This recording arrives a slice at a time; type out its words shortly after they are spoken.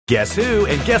Guess who?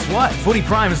 And guess what? Footy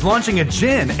Prime is launching a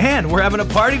gin, and we're having a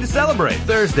party to celebrate.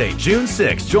 Thursday, June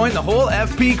 6th, join the whole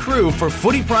FP crew for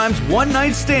Footy Prime's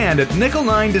one-night stand at Nickel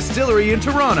 9 Distillery in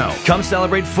Toronto. Come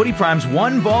celebrate Footy Prime's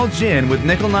one-ball gin with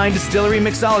Nickel 9 Distillery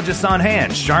mixologists on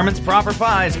hand, Charmin's proper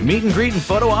pies, meet and greet and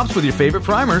photo ops with your favorite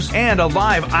primers, and a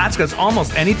live Ask Us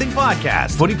Almost Anything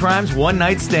podcast. Footy Prime's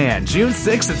one-night stand, June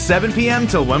 6th at 7 p.m.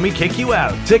 till when we kick you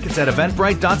out. Tickets at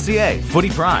eventbrite.ca. Footy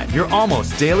Prime, your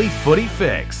almost daily footy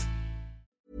fix.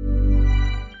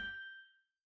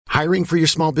 Hiring for your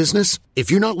small business?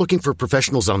 If you're not looking for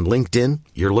professionals on LinkedIn,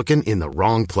 you're looking in the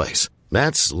wrong place.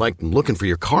 That's like looking for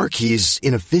your car keys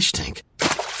in a fish tank.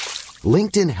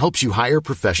 LinkedIn helps you hire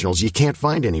professionals you can't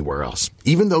find anywhere else,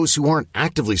 even those who aren't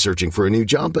actively searching for a new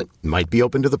job but might be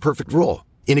open to the perfect role.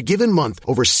 In a given month,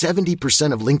 over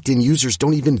 70% of LinkedIn users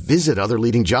don't even visit other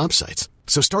leading job sites.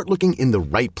 So start looking in the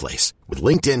right place. With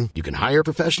LinkedIn, you can hire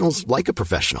professionals like a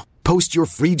professional. Post your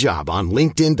free job on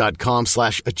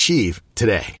linkedin.com/achieve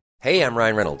today. Hey, I'm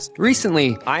Ryan Reynolds.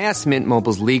 Recently, I asked Mint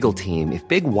Mobile's legal team if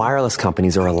big wireless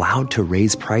companies are allowed to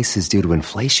raise prices due to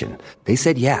inflation. They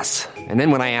said yes. And then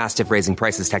when I asked if raising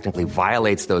prices technically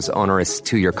violates those onerous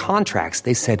two-year contracts,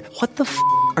 they said, "What the f***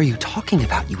 are you talking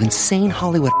about, you insane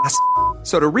Hollywood ass?"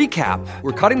 So to recap,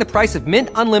 we're cutting the price of Mint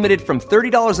Unlimited from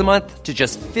 $30 a month to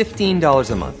just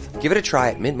 $15 a month. Give it a try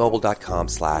at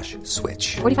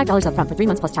mintmobile.com/switch. $45 up front for 3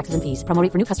 months plus taxes and fees. Promo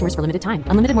rate for new customers for limited time.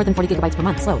 Unlimited more than 40 gigabytes per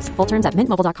month. Slows full terms at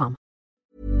mintmobile.com.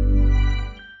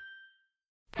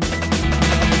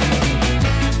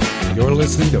 You're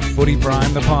listening to Footy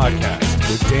Prime, the podcast,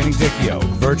 with Danny Dichio,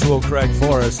 virtual Craig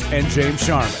Forrest, and James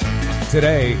Sharman.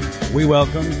 Today, we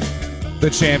welcome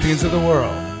the champions of the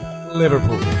world,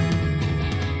 Liverpool.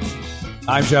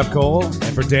 I'm Jeff Cole,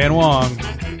 and for Dan Wong,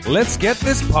 let's get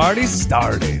this party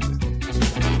started.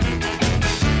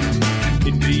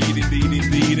 Indeed.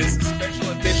 It's a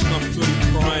special edition of Footy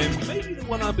Prime. Maybe the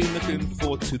one I've been looking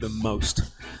forward to the most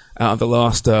out of the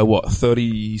last,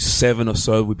 37 or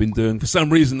so we've been doing. For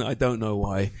some reason, I don't know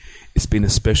why. It's been a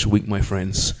special week, my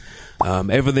friends.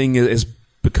 Everything has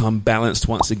become balanced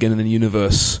once again in the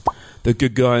universe. The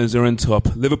good guys are on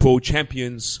top. Liverpool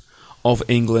champions of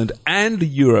England and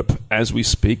Europe as we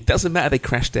speak. Doesn't matter they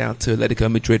crashed out to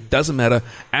Atletico Madrid. Doesn't matter.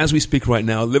 As we speak right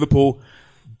now, Liverpool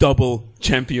double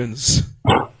champions.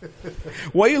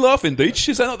 Why are you laughing, Deitch?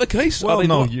 Is that not the case? Well,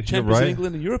 no, you're champions right. in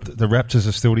England and Europe? The Raptors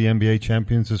are still the NBA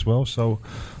champions as well, so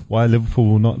why are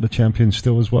Liverpool not the champions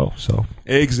still as well? So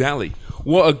exactly.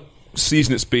 What a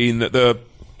season it's been. The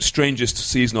strangest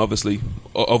season, obviously,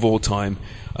 of all time.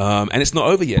 And it's not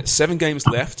over yet. 7 games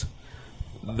left.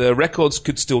 The records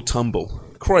could still tumble.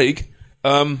 Craig,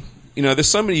 there's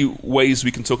so many ways we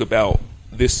can talk about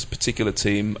this particular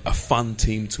team, a fun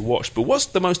team to watch. But what's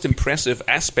the most impressive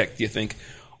aspect, do you think,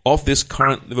 of this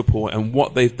current Liverpool and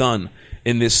what they've done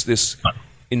in this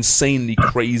insanely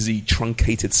crazy,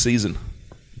 truncated season?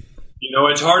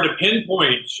 It's hard to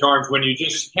pinpoint, Sharms, when you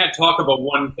just can't talk about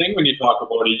one thing when you talk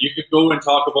about it. You could go and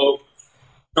start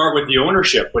with the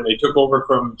ownership when they took over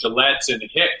from Gillette and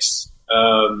Hicks.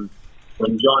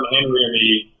 When John Henry and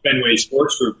the Fenway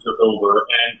Sports Group took over,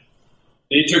 and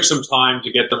they took some time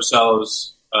to get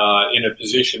themselves in a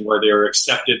position where they were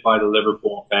accepted by the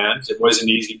Liverpool fans. It wasn't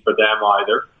easy for them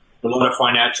either. A lot of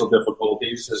financial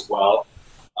difficulties as well.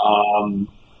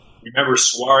 Remember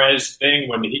Suarez thing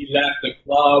when he left the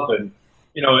club, and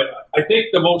I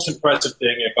think the most impressive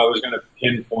thing, if I was going to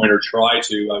pinpoint or try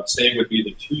to, I'd say would be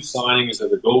the 2 signings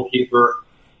of the goalkeeper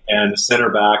and the center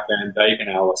back, Van Dijk and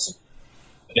Alisson.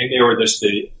 I think they were just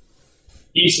the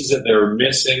pieces that they were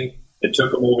missing that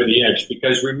took them over the edge.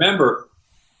 Because remember,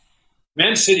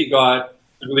 Man City got,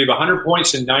 I believe, 100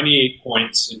 points and 98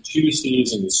 points in 2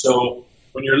 seasons. So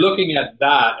when you're looking at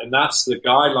that, and that's the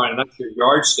guideline, and that's your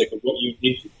yardstick of what you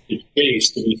need to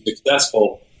face to be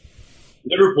successful,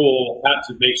 Liverpool had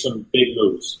to make some big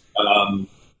moves.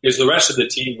 Because the rest of the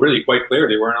team, really quite clear,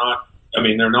 they're not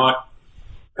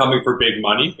coming for big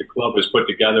money. The club was put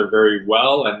together very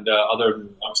well, and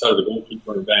outside of the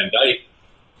goalkeeper and Van Dijk,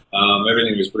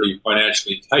 everything was pretty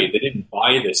financially tight. They didn't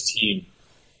buy this team,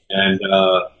 and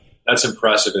that's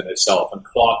impressive in itself. And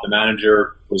Klopp, the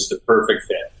manager, was the perfect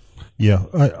fit. Yeah,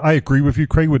 I agree with you,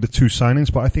 Craig, with the 2 signings,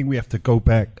 but I think we have to go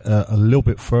back a little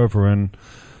bit further, and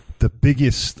the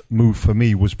biggest move for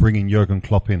me was bringing Jurgen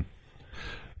Klopp in.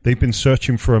 They've been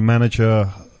searching for a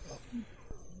manager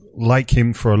like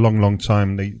him for a long, long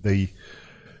time. They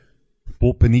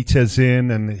brought Benitez in,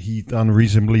 and he done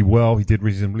reasonably well. He did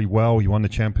reasonably well. He won the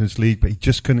Champions League, but he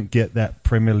just couldn't get that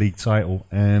Premier League title.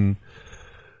 And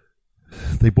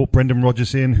They brought Brendan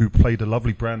Rodgers in, who played a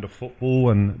lovely brand of football,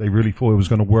 and they really thought it was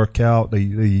going to work out.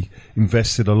 They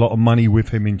invested a lot of money with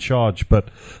him in charge, but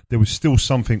there was still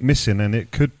something missing, and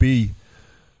it could be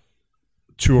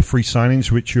 2 or 3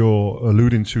 signings, which you're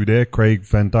alluding to there. Craig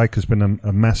Van Dijk has been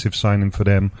a massive signing for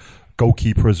them.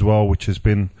 Goalkeeper as well, which has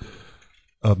been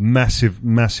a massive,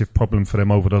 massive problem for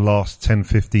them over the last 10,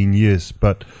 15 years.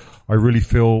 But I really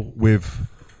feel with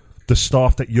the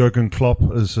staff that Jurgen Klopp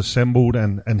has assembled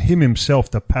and him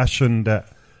himself, the passion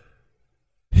that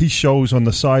he shows on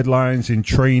the sidelines in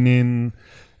training,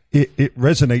 it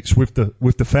resonates with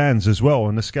the fans as well.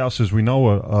 And the Scousers, we know,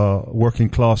 are a working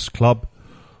class club,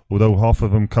 although half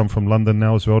of them come from London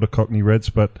now as well, the Cockney Reds,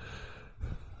 but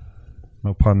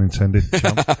no pun intended.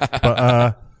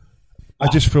 But I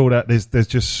just feel that there's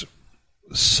just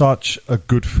such a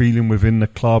good feeling within the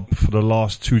club for the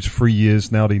last 2 to 3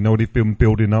 years now. They know they've been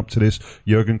building up to this.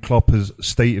 Jurgen Klopp has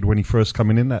stated when he first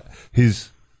came in that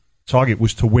his target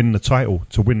was to win the title,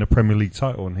 to win the Premier League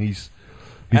title, and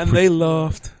they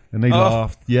laughed. And they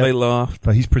laughed. Yeah, they laughed.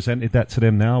 But he's presented that to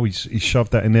them now. He's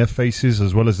shoved that in their faces,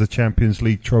 as well as the Champions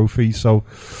League trophy. So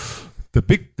the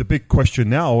big question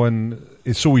now, and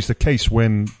it's always the case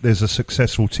when there's a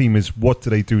successful team, is what do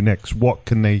they do next? What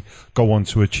can they go on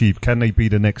to achieve? Can they be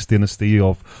the next dynasty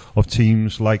of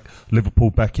teams like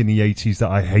Liverpool back in the 80s that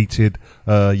I hated,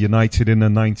 United in the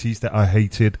 90s that I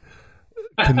hated?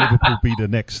 Can Liverpool be the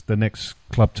next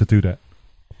club to do that?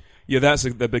 Yeah, that's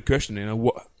the big question. You know,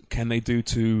 what can they do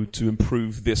to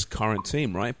improve this current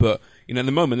team, right? But you know, in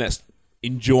the moment, let's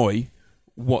enjoy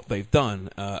what they've done.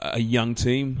 A young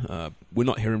team. We're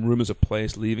not hearing rumours of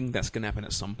players leaving. That's going to happen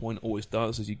at some point. Always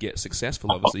does as you get successful,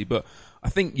 obviously. But I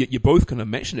think you both kind of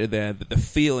mentioned it there, that the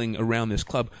feeling around this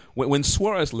club. When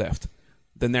Suarez left,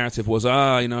 the narrative was,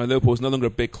 Liverpool's no longer a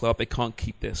big club. They can't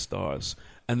keep their stars.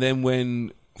 And then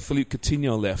when Philippe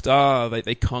Coutinho left,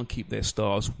 they can't keep their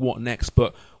stars. What next?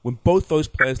 But when both those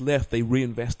players left, they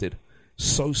reinvested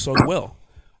so well.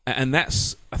 And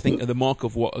that's, I think, the mark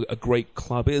of what a great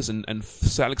club is. And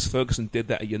Sir Alex Ferguson did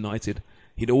that at United.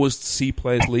 He'd always see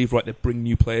players leave, right? They'd bring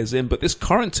new players in. But this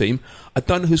current team, I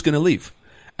don't know who's going to leave.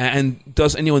 And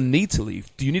does anyone need to leave?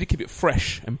 Do you need to keep it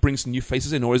fresh and bring some new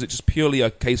faces in? Or is it just purely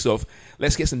a case of,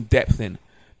 let's get some depth in?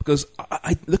 Because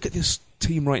I look at this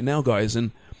team right now, guys,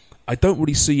 and I don't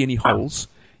really see any holes.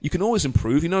 You can always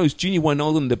improve. You know, is Gini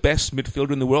Wijnaldum the best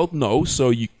midfielder in the world? No, so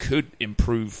you could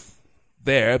improve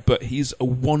there, but he's a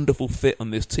wonderful fit on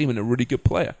this team and a really good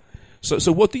player.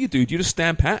 So what do? Do you just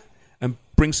stand pat and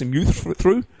bring some youth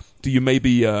through? Do you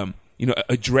maybe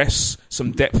address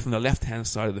some depth on the left-hand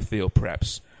side of the field,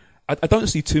 perhaps? I don't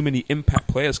see too many impact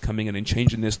players coming in and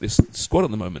changing this squad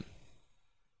at the moment.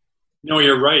 No,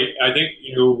 you're right. I think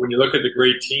when you look at the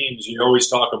great teams, you always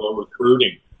talk about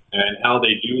recruiting and how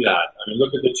they do that. I mean,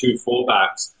 look at the 2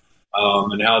 fullbacks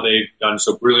and how they've done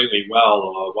so brilliantly well.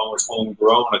 One was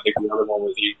homegrown. I think the other one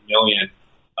was $8 million.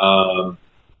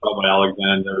 Probably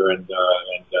Alexander and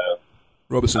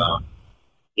Robertson.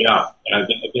 And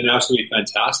they've been absolutely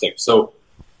fantastic. So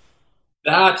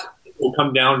that will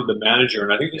come down to the manager,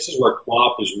 and I think this is where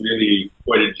Klopp is really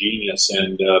quite a genius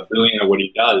and brilliant at what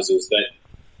he does. Is that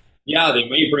they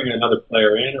may bring another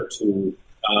player in or 2,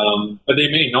 but they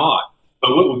may not.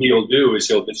 But what he'll do is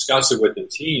he'll discuss it with the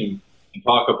team and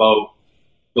talk about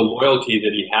the loyalty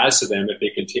that he has to them if they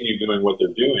continue doing what they're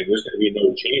doing. There's going to be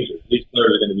no changes. These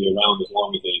players are going to be around as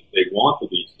long as they want to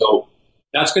be. So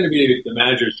that's going to be the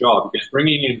manager's job, because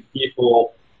bringing in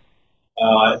people,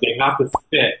 they have to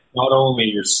fit not only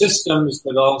your systems,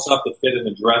 but also have to fit in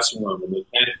the dressing room. And they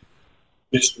can't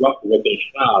disrupt what they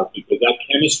have, because that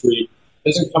chemistry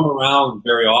doesn't come around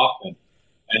very often.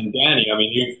 And Danny, I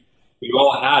mean, we've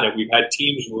all had it. We've had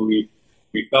teams where we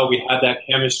felt we had that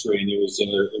chemistry, and it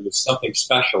was something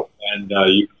special, and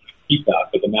you keep that.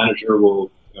 But the manager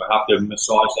will have to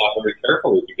massage that very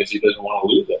carefully, because he doesn't want to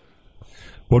lose it.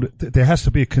 Well, there has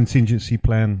to be a contingency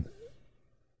plan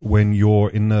when you're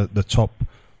in the top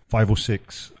 5 or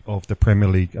 6 of the Premier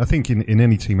League. I think in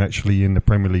any team, actually, in the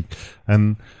Premier League.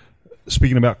 And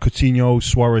speaking about Coutinho,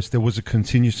 Suarez, there was a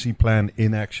contingency plan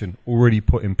in action already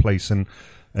put in place, and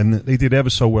they did ever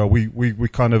so well. We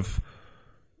kind of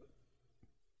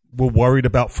were worried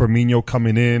about Firmino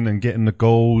coming in and getting the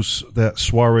goals that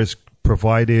Suarez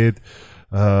provided.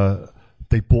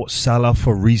 They bought Salah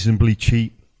for reasonably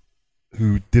cheap,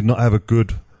 who did not have a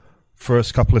good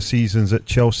first couple of seasons at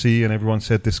Chelsea, and everyone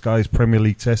said this guy's Premier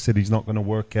League tested, he's not going to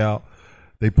work out.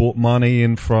 They bought Mane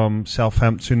in from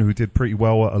Southampton, who did pretty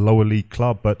well at a lower league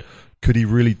club, but could he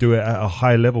really do it at a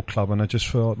high-level club? And I just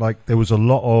felt like there was a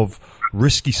lot of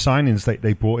risky signings that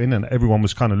they brought in and everyone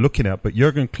was kind of looking at. But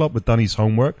Jurgen Klopp had done his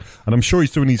homework, and I'm sure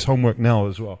he's doing his homework now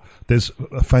as well. There's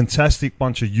a fantastic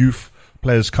bunch of youth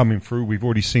players coming through. We've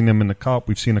already seen them in the Cup.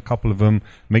 We've seen a couple of them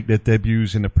make their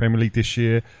debuts in the Premier League this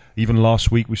year. Even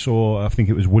last week we saw, I think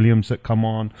it was Williams that come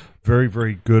on. Very,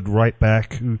 very good right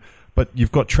back. But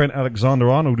you've got Trent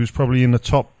Alexander-Arnold, who's probably in the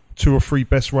top 2 or 3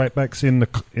 best right backs in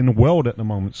the world at the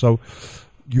moment. So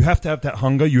you have to have that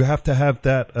hunger. You have to have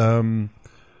that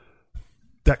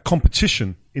that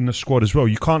competition in the squad as well.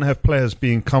 You can't have players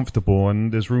being comfortable.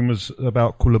 And there's rumours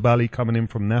about Koulibaly coming in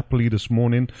from Napoli this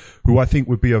morning, who I think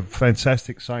would be a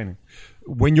fantastic signing.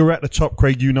 When you're at the top,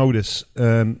 Craig, you know this,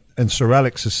 and Sir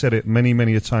Alex has said it many,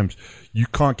 many a times. You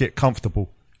can't get comfortable.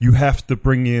 You have to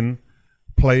bring in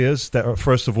players that are,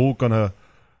 first of all, going to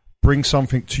bring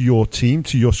something to your team,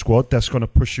 to your squad, that's going to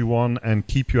push you on and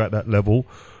keep you at that level.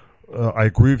 I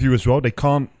agree with you as well. They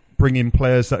can't bring in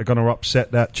players that are going to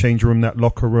upset that change room, that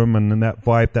locker room, and that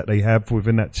vibe that they have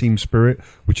within that team spirit,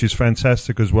 which is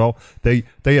fantastic as well. They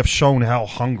have shown how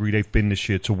hungry they've been this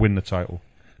year to win the title.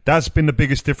 That's been the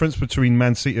biggest difference between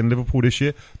Man City and Liverpool this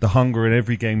year, the hunger in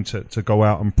every game to go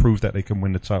out and prove that they can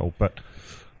win the title. But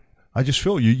I just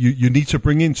feel you need to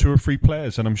bring in 2 or 3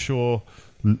 players, and I'm sure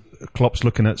Klopp's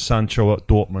looking at Sancho at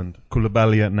Dortmund,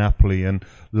 Koulibaly at Napoli, and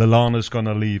Lallana's going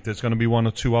to leave. There's going to be 1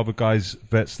 or 2 other guys,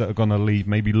 vets, that are going to leave.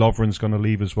 Maybe Lovren's going to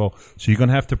leave as well. So you're going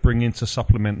to have to bring in to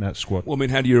supplement that squad. Well, I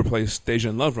mean, how do you replace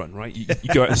Dejan Lovren, right? You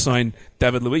go out and sign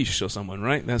David Luiz or someone,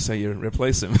 right? That's how you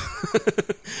replace him.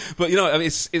 But, you know, I mean,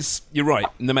 it's you're right.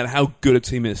 No matter how good a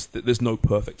team is, there's no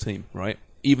perfect team, right?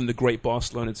 Even the great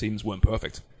Barcelona teams weren't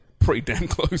perfect. Pretty damn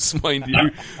close, mind you.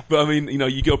 But, I mean, you know,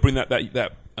 you got to bring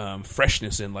that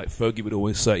freshness in, like Fergie would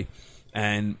always say.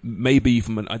 And maybe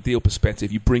from an ideal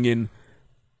perspective, you bring in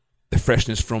the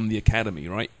freshness from the academy,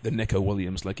 right? The Neco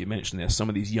Williams, like you mentioned there, some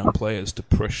of these young players to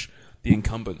push the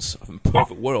incumbents of a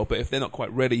perfect world. But if they're not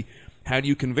quite ready, how do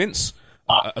you convince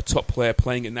a top player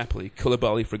playing in Napoli,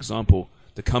 Koulibaly, for example,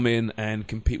 to come in and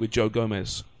compete with Joe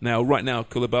Gomez? Now, right now,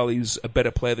 Koulibaly's a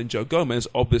better player than Joe Gomez,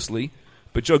 obviously,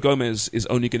 but Joe Gomez is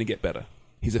only going to get better.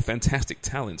 He's a fantastic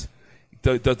talent.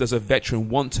 Does a veteran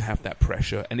want to have that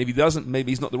pressure? And if he doesn't,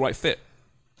 maybe he's not the right fit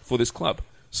for this club.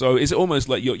 So is it almost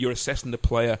like you're assessing the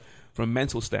player from a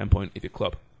mental standpoint of your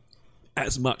club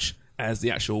as much as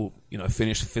the actual, you know,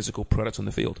 finished physical product on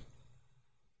the field?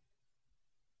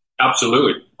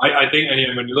 Absolutely. I think,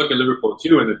 and when you look at Liverpool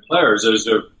too, and the players, there's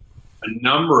a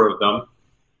number of them,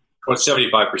 about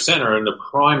 75% are in the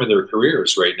prime of their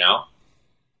careers right now.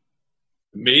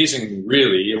 Amazing,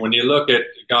 really. And when you look at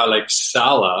a guy like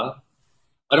Salah,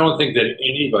 I don't think that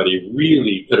anybody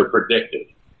really could have predicted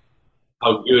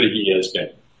how good he has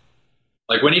been.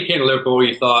 Like when he came to Liverpool,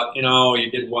 you thought, you know, he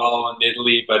did well in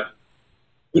Italy, but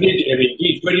who did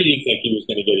you think he was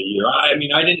going to get a year? I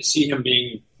mean, I didn't see him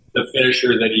being the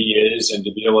finisher that he is, and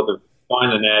to be able to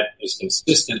find the net as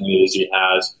consistently as he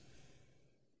has,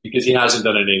 because he hasn't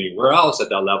done it anywhere else at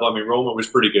that level. I mean, Roma was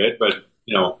pretty good, but,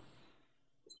 you know,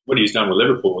 what he's done with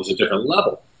Liverpool was a different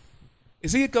level.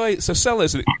 Is he a guy? So Salah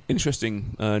is an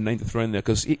interesting name to throw in there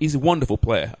because he's a wonderful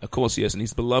player. Of course he is, and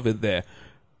he's beloved there.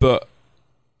 But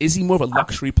is he more of a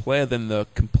luxury player than the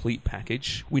complete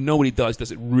package? We know what he does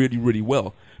it really, really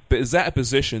well. But is that a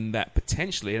position that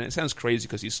potentially, and it sounds crazy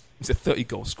because he's a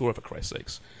 30-goal scorer, for Christ's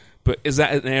sakes, but is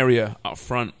that an area up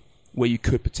front where you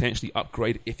could potentially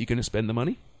upgrade if you're going to spend the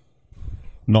money?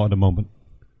 Not at the moment.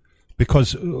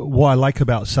 Because what I like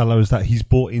about Salah is that he's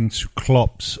bought into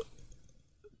Klopp's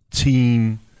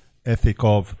team ethic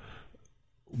of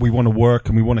we want to work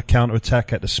and we want to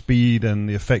counter-attack at the speed and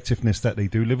the effectiveness that they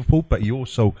do, Liverpool, but he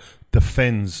also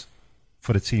defends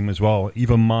for the team as well.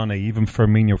 Even Mane, even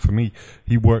Firmino, for me,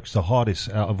 he works the hardest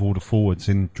out of all the forwards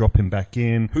in dropping back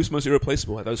in. Who's most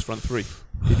irreplaceable at those front three?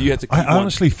 If you had to I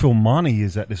honestly feel Mane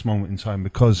is at this moment in time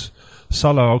because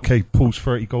Salah, okay, pulls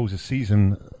 30 goals a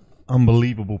season,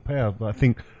 unbelievable player, but I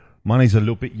think Mane's a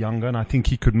little bit younger and I think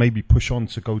he could maybe push on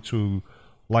to go to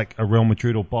like a Real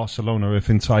Madrid or Barcelona if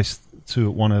enticed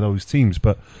to one of those teams.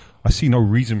 But I see no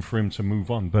reason for him to move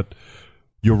on. But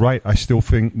you're right. I still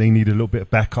think they need a little bit of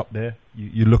backup there.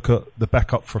 You look at the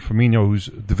backup for Firmino, who's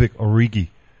Divock Origi,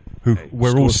 who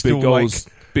we're all still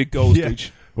big goals. Yeah,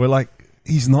 we're like,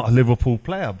 he's not a Liverpool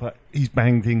player, but he's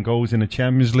banged in goals in the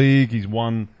Champions League. He's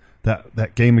won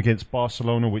that game against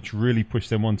Barcelona, which really pushed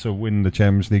them on to win the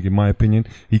Champions League, in my opinion.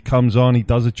 He comes on, he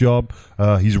does a job,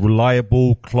 he's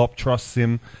reliable, Klopp trusts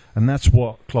him, and that's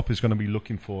what Klopp is going to be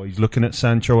looking for. He's looking at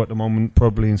Sancho at the moment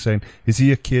probably and saying, is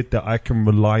he a kid that I can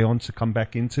rely on to come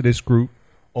back into this group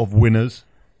of winners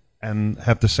and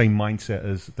have the same mindset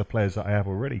as the players that I have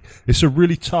already. It's a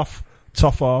really tough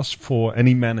ask for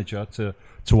any manager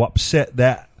to upset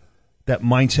that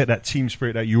mindset, that team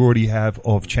spirit that you already have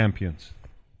of champions.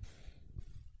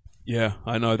 Yeah,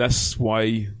 I know. That's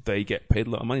why they get paid a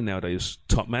lot of money nowadays,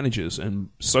 top managers. And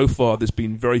so far, there's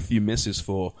been very few misses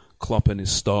for Klopp and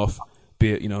his staff,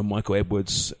 be it, Michael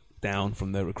Edwards down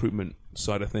from the recruitment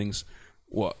side of things.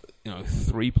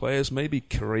 3 players maybe?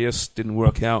 Karius didn't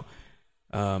work out.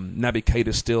 Naby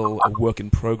Keita's still a work in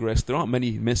progress. There aren't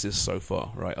many misses so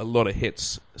far, right? A lot of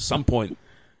hits. At some point,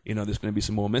 there's going to be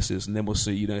some more misses, and then we'll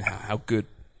see, how good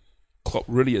Klopp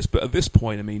really is. But at this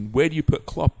point, I mean, where do you put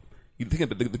Klopp? You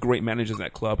think about the great managers in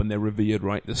that club, and they're revered,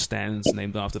 right? The Stans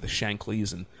named after the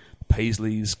Shankleys and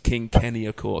Paisleys, King Kenny,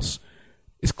 of course.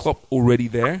 Is Klopp already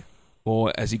there,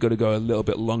 or has he got to go a little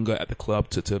bit longer at the club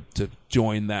to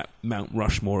join that Mount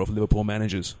Rushmore of Liverpool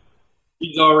managers?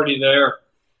 He's already there.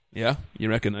 Yeah, you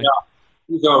reckon? Yeah,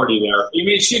 he's already there. I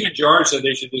mean, Steven Gerrard said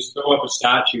they should just throw up a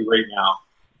statue right now.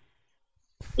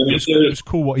 It was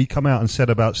cool what he come out and said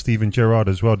about Steven Gerrard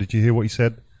as well. Did you hear what he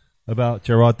said about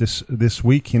Gerrard this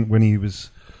week when he was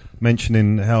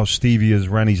mentioning how Stevie has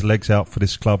ran his legs out for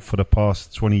this club for the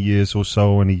past 20 years or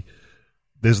so, and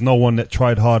there's no one that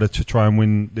tried harder to try and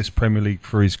win this Premier League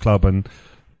for his club, and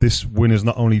this win is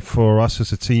not only for us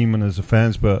as a team and as the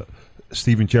fans, but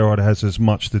Steven Gerrard has as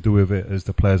much to do with it as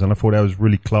the players, and I thought that was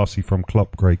really classy from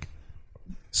Klopp, Greg.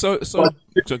 So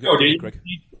Greg.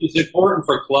 It's important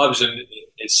for clubs, and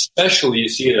especially you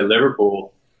see it at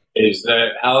Liverpool, is that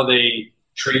how they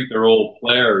treat their old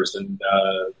players, and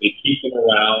they keep them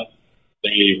around.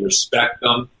 They respect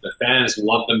them. The fans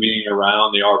love them being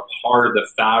around. They are part of the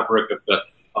fabric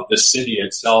of the city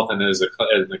itself, and as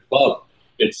the club,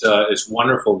 it's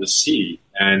wonderful to see.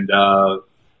 And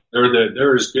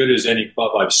they're as good as any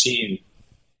club I've seen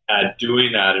at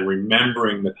doing that and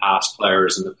remembering the past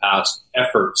players and the past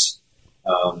efforts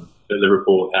that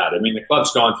Liverpool have had. I mean, the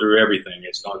club's gone through everything.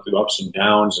 It's gone through ups and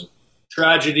downs and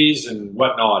tragedies and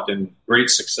whatnot, and great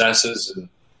successes. And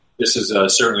this is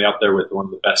certainly up there with one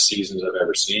of the best seasons I've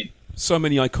ever seen. So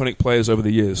many iconic players over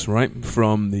the years, right?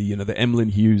 From the the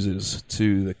Emlyn Hugheses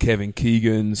to the Kevin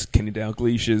Keegans, Kenny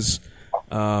Dalglish's,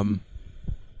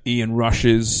 Ian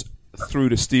Rush's, through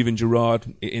to Steven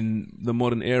Gerrard in the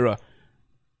modern era.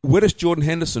 Where does Jordan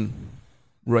Henderson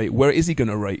rate? Where is he going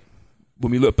to rate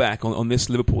when we look back on this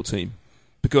Liverpool team?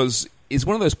 Because he's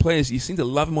one of those players, you seem to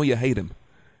love him or you hate him.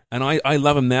 And I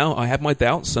love him now. I have my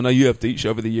doubts. I know you have, Deitch,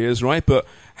 over the years, right? But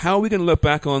how are we going to look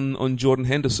back on Jordan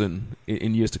Henderson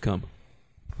in years to come?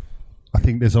 I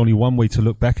think there's only one way to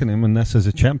look back at him, and that's as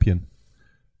a champion.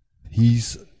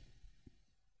 He's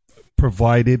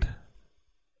provided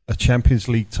a Champions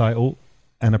League title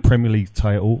and a Premier League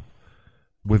title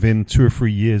within 2 or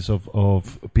 3 years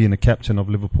of being a captain of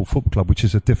Liverpool Football Club, which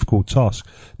is a difficult task.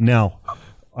 Now,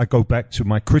 I go back to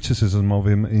my criticism of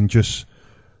him in just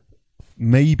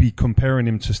maybe comparing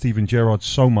him to Steven Gerrard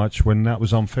so much when that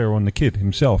was unfair on the kid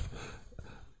himself.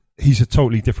 He's a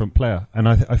totally different player. And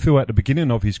I feel at the beginning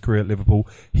of his career at Liverpool,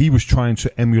 he was trying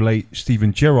to emulate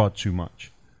Steven Gerrard too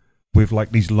much with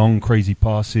like these long, crazy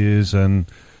passes and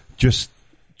just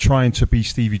trying to be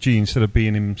Stevie G instead of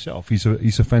being himself. He's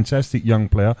a fantastic young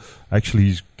player. Actually,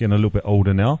 he's getting a little bit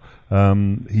older now.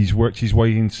 He's worked his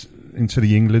way into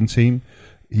the England team.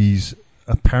 He's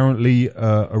apparently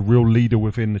a real leader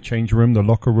within the change room, the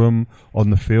locker room,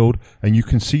 on the field, and you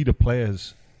can see the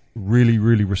players really,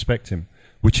 really respect him,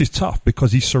 which is tough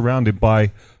because he's surrounded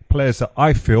by players that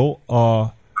I feel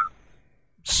are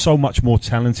so much more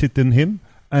talented than him,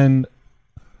 and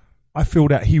I feel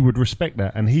that he would respect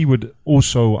that and he would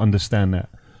also understand that.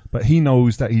 But he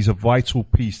knows that he's a vital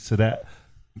piece to that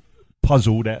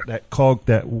puzzle, that cog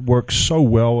that works so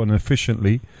well and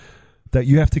efficiently, that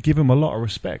you have to give him a lot of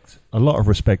respect. A lot of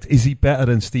respect. Is he better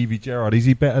than Stevie Gerrard? Is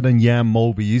he better than Jan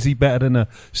Molby? Is he better than a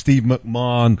Steve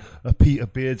McMahon, a Peter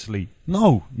Beardsley?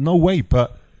 No way.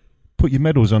 But put your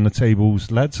medals on the tables,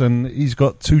 lads. And he's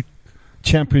got one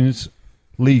Champions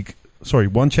League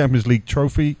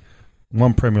trophy,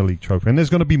 one Premier League trophy. And there's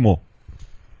going to be more.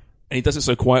 And he does it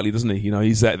so quietly, doesn't he?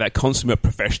 He's that consummate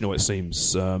professional, it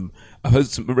seems.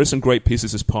 I've read some great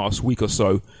pieces this past week or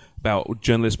so about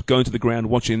journalists going to the ground,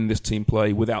 watching this team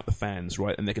play without the fans,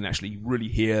 right? And they can actually really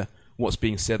hear what's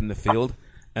being said in the field.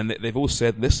 And they've all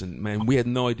said, listen, man, we had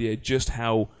no idea just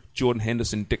how Jordan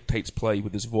Henderson dictates play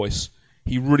with his voice.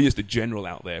 He really is the general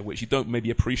out there, which you don't maybe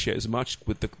appreciate as much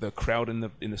with the crowd in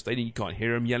the stadium. You can't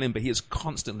hear him yelling, but he is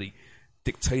constantly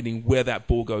dictating where that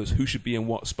ball goes, who should be in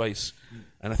what space.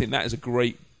 And I think that is a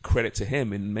great credit to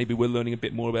him. And maybe we're learning a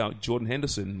bit more about Jordan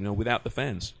Henderson, without the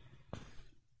fans.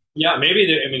 Yeah, maybe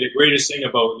the greatest thing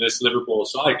about this Liverpool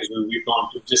side, because we've gone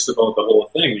through just about the whole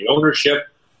thing: the ownership,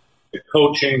 the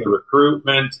coaching, the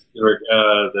recruitment,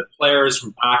 the players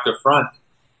from back to front.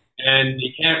 And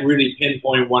you can't really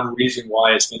pinpoint one reason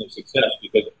why it's been a success,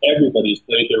 because everybody's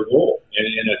played their role in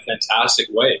a fantastic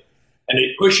way. And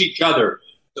they push each other,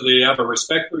 so they have a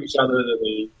respect for each other, that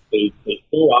they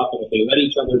pull up, and if they let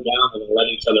each other down, then they let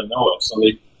each other know it. So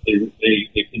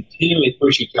they continually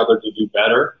push each other to do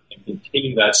better and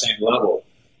continue that same level.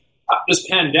 This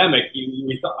pandemic,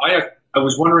 I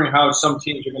was wondering how some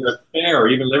teams are going to fare,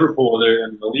 even Liverpool, they're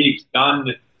in the league's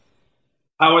done.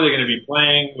 How are they going to be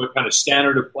playing? What kind of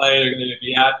standard of play they're going to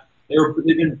be at?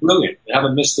 They've been brilliant. They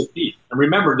haven't missed a beat. And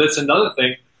remember, that's another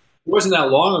thing. It wasn't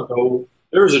that long ago,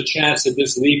 there was a chance that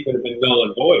this league could have been null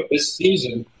and void. This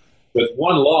season, with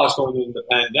one loss going into the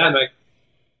pandemic,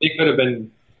 it could have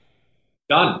been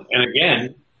done. And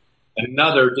again,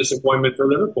 another disappointment for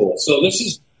Liverpool. So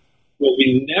this will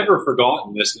be never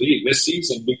forgotten, this league, this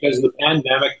season, because of the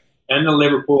pandemic and the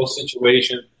Liverpool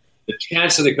situation. The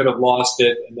chance that they could have lost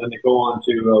it, and then they go on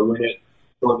to win it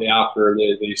shortly after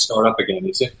they start up again.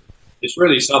 It's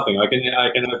really something. I can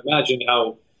imagine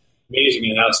how amazing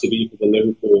it has to be for the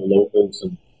Liverpool locals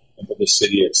and for the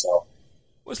city itself.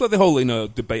 Well, it's like the whole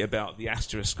debate about the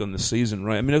asterisk on the season,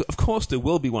 right? I mean, of course there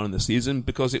will be one in the season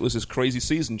because it was this crazy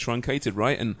season, truncated,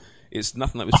 right? And it's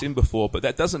nothing like we've seen before. But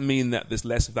that doesn't mean that there's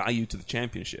less value to the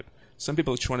championship. Some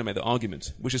people are trying to make the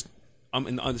argument, which is I'm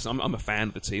a fan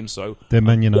of the team, so they're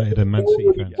Man United and Man City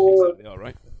fans. Yeah, they are,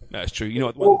 right? That's true. You know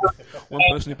what? One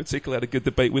person in particular had a good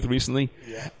debate with recently.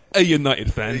 A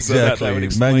United fan. Exactly. So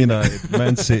that Man United,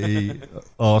 Man City,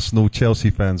 Arsenal, Chelsea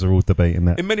fans are all debating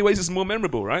that. In many ways, it's more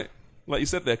memorable, right? Like you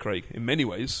said there, Craig. In many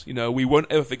ways, we won't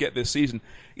ever forget this season.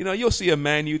 You'll see a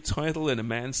Man U title and a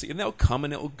Man City, and they'll come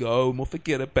and it'll go, and we'll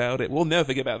forget about it. We'll never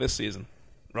forget about this season,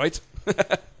 right?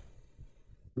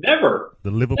 Never.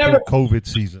 The Liverpool COVID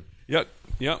season. Yep.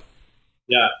 Yeah.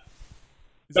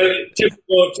 But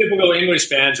typical English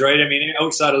fans, right? I mean,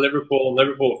 outside of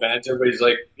Liverpool fans, everybody's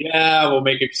like, yeah, we'll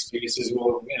make excuses.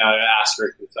 We'll,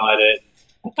 asterisk beside it.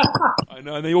 I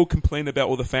know, and they all complain about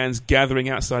all the fans gathering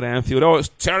outside Anfield. Oh, it's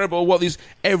terrible.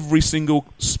 Every single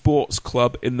sports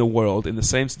club in the world in the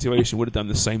same situation would have done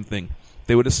the same thing.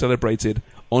 They would have celebrated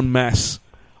en masse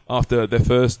after their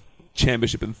first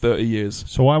championship in 30 years.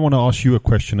 So I want to ask you a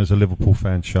question as a Liverpool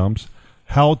fan, Shams.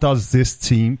 How does this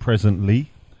team presently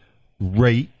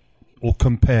rate or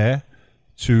compare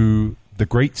to the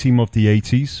great team of the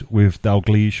 80s with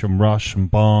Dalglish and Rush and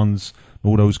Barnes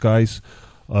and all those guys?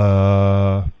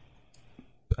 And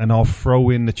I'll throw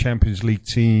in the Champions League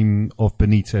team of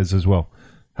Benitez as well.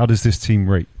 How does this team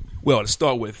rate? Well, to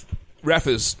start with,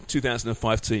 Rafa's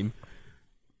 2005 team.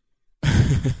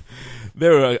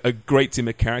 They're a great team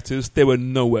of characters. They were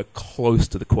nowhere close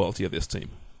to the quality of this team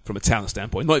from a talent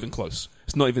standpoint. Not even close.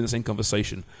 It's not even the same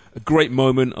conversation. A great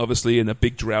moment, obviously, in a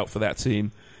big drought for that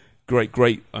team. Great.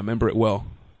 I remember it well.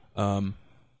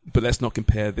 But let's not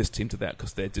compare this team to that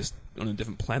because they're just on a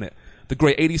different planet. The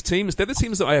great 80s teams, they're the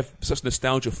teams that I have such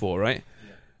nostalgia for, right?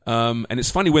 And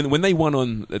it's funny, when they won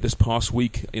on this past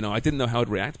week, I didn't know how I'd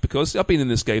react because I've been in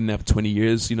this game now for 20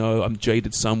 years. I'm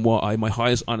jaded somewhat. My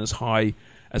highs aren't as high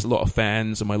as a lot of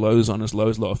fans, and my lows aren't as low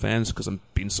as a lot of fans because I'm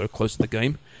being so close to the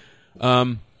game.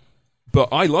 But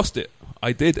I lost it.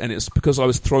 I did, and it's because I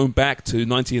was thrown back to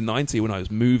 1990 when I was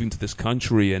moving to this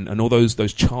country and all those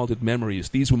childhood memories.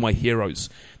 These were my heroes.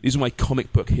 These were my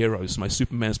comic book heroes. My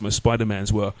Supermans, my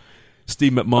Spider-Mans were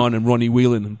Steve McMahon and Ronnie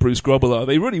Whelan and Bruce Grobbelaar.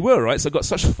 They really were, right? So I got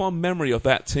such fond memory of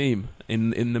that team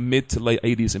in the mid to late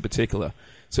 80s in particular.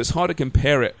 So it's hard to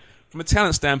compare it. From a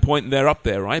talent standpoint, they're up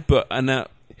there, right? But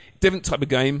different type of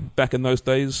game back in those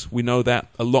days. We know that.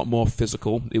 A lot more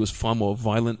physical. It was far more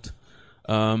violent.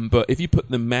 But if you put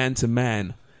them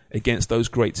man-to-man against those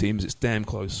great teams, it's damn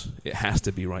close. It has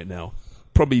to be right now.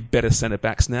 Probably better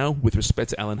centre-backs now with respect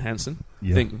to Alan Hansen.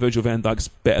 Yeah. I think Virgil van Dijk's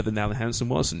better than Alan Hansen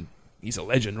was, and he's a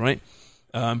legend, right?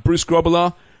 Bruce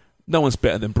Grobbelaar, no one's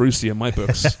better than Brucey in my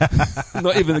books.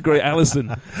 Not even the great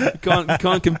Alisson. You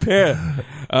can't compare.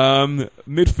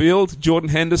 Midfield, Jordan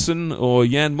Henderson or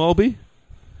Jan Molby,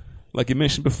 like you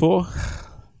mentioned before.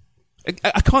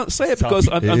 I can't say it because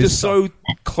I'm just so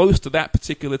close to that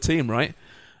particular team, right?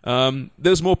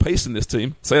 There's more pace in this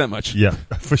team, say that much. Yeah,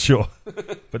 for sure.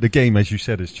 But the game, as you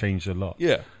said, has changed a lot.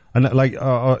 Yeah. And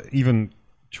even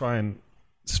try and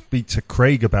speak to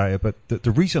Craig about it, but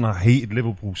the reason I hated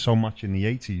Liverpool so much in the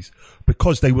 80s,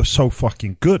 because they were so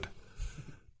fucking good.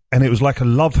 And it was like a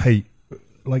love-hate.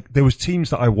 Like, there was teams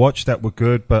that I watched that were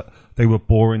good, but they were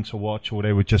boring to watch, or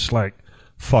they were just like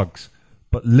thugs.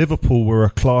 but Liverpool were a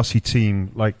classy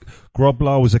team. Like,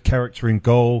 Grobler was a character in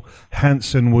goal.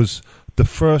 Hansen was the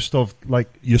first of, like,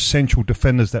 your central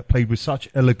defenders that played with such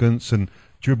elegance and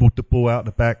dribbled the ball out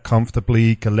the back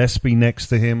comfortably. Gillespie next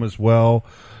to him as well.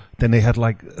 Then they had,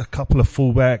 like, a couple of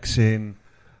fullbacks in...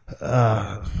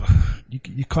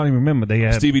 you can't even remember. They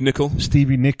had Stevie Nicol,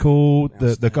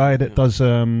 the guy that does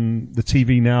the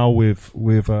TV now with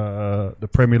the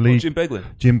Premier League.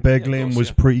 Jim Beglin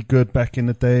was pretty good back in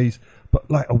the days. But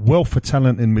like a wealth of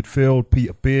talent in midfield.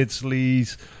 Peter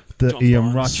Beardsley's,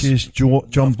 Ian Rush's,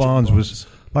 John Barnes was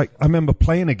like. I remember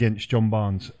playing against John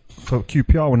Barnes for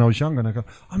QPR when I was younger, and I go,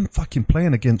 I'm fucking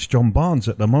playing against John Barnes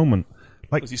at the moment.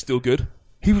 Like, was he still good?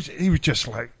 He was just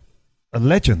like a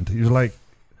legend. He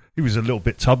was a little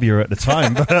bit tubbier at the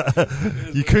time,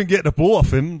 but you couldn't get the ball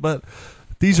off him. But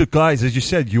these are guys, as you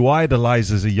said, you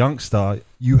idolized as a youngster.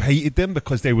 You hated them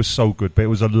because they were so good, but it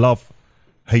was a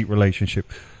love-hate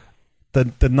relationship. The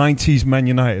 90s Man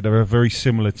United are a very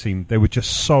similar team. They were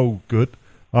just so good,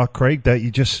 Craig, that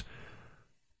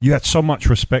you had so much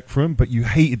respect for them, but you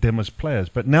hated them as players.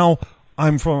 But now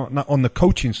I'm on the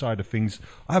coaching side of things.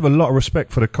 I have a lot of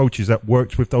respect for the coaches that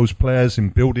worked with those players in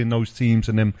building those teams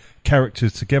and them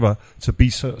characters together to be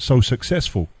so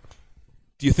successful.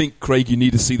 Do you think, Craig, you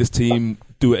need to see this team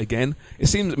do it again? It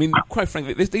seems, I mean, quite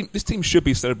frankly, this team should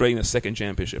be celebrating a second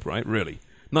championship, right? Really.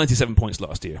 97 points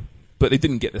last year. But they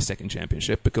didn't get the second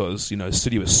championship because,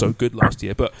 City was so good last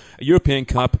year. But a European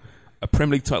Cup, a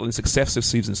Premier League title in successive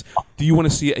seasons. Do you want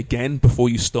to see it again before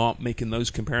you start making those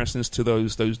comparisons to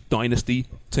those dynasty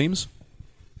teams?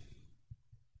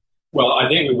 Well, I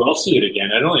think we will see it again.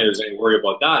 I don't think there's any worry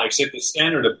about that, except the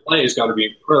standard of play has got to be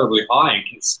incredibly high and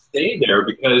can stay there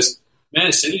because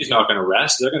Man City's not going to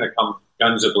rest. They're going to come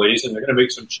guns a-blazing. They're going to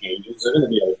make some changes. They're going to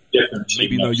be a different team.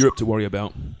 Maybe no Europe to worry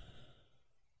about.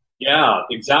 Yeah,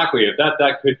 exactly. If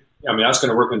that could, that's going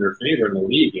to work in their favor in the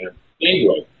league.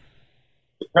 Anyway,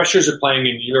 the pressures of playing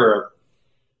in Europe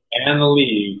and the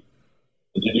league,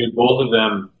 and to do both of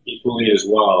them equally as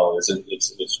well, it's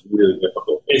really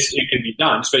difficult. It can be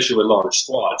done, especially with large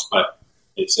squads, but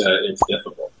it's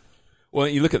difficult. Well,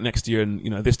 you look at next year,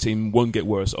 and this team won't get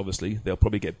worse. Obviously, they'll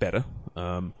probably get better.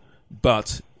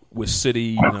 But with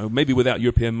City, maybe without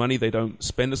European money, they don't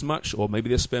spend as much, or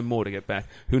maybe they spend more to get back.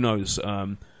 Who knows?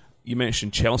 You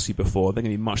mentioned Chelsea before. They're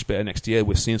going to be much better next year.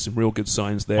 We're seeing some real good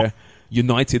signs there.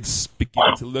 United's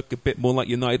beginning to look a bit more like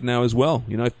United now as well.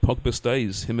 If Pogba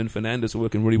stays, him and Fernandes are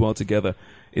working really well together.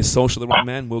 Is Solskjaer the right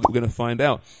man? We're going to find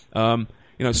out.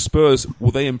 Spurs, will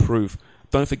they improve?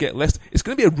 Don't forget Leicester. It's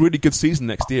going to be a really good season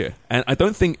next year. And I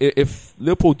don't think if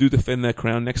Liverpool do defend their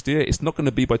crown next year, it's not going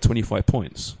to be by 25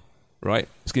 points, right?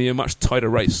 It's going to be a much tighter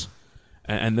race.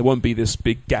 And there won't be this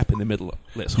big gap in the middle.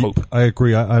 Let's hope. I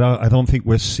agree. I don't think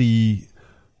we'll see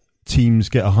teams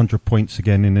get 100 points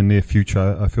again in the near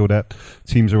future. I feel that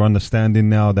teams are understanding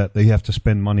now that they have to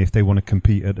spend money if they want to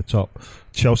compete at the top.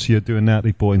 Chelsea are doing that.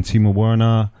 They bought in Timo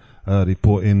Werner. They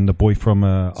bought in the boy from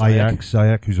Ajax,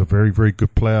 who's a very, very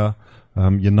good player.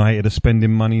 United are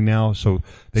spending money now, so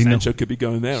they Sancho could be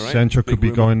going there, right? Sancho could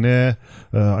be going there.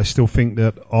 I still think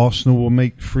that Arsenal will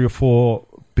make 3 or 4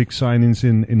 big signings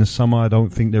in the summer. I don't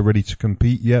think they're ready to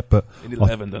compete yet, but they need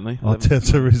 11, don't they?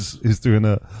 Arteta is doing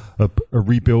a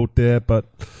rebuild there,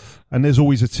 and there's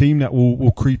always a team that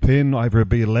will creep in, either it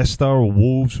be Leicester or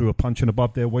Wolves, who are punching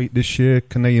above their weight this year.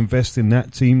 Can they invest in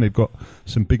that team? They've got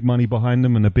some big money behind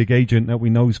them and a big agent that we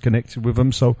know is connected with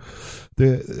them. So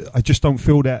I just don't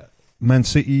feel that Man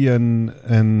City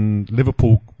and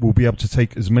Liverpool will be able to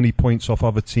take as many points off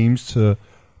other teams to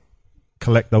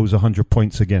collect those 100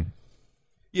 points again.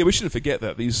 Yeah, we shouldn't forget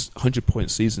that these 100-point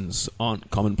seasons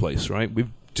aren't commonplace, right? We've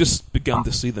just begun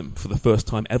to see them for the first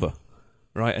time ever,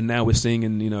 right? And now we're seeing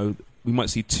we might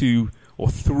see 2 or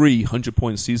 3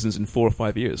 100-point seasons in 4 or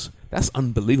 5 years. That's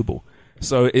unbelievable.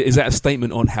 So is that a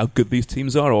statement on how good these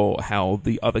teams are, or how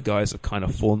the other guys have kind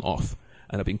of fallen off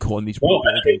and have been caught in these? Well,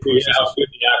 I think how good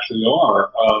they actually are.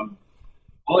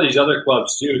 All these other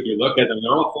clubs too. If you look at them,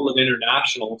 they're all full of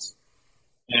internationals,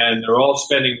 and they're all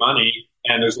spending money.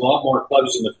 And there's a lot more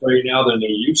clubs in the fray now than there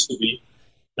used to be.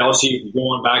 Chelsea,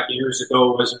 going back years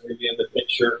ago, wasn't really in the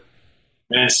picture.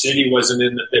 Man City wasn't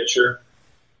in the picture.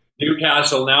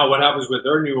 Newcastle now, what happens with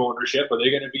their new ownership? Are they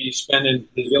going to be spending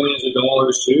billions of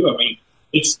dollars too? I mean,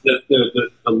 it's the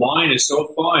line is so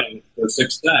fine for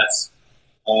success.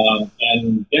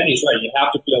 And Danny's right. You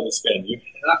have to be able to spend. You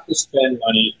have to spend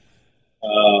money,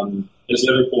 as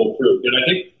Liverpool proved. And I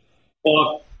think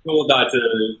Paul told that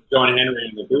to John Henry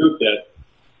in the group that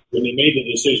when they made the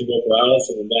decision to go for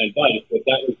Alisson and Van Dijk,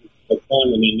 that was the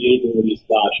time when they needed to really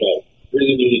splash out.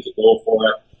 Really needed to go for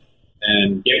it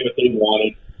and get what they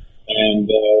wanted. And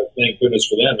goodness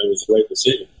for them, it was the right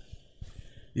decision.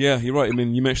 Yeah, you're right. I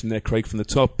mean, you mentioned there, Craig, from the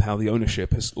top, how the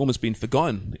ownership has almost been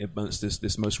forgotten amongst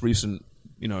this most recent,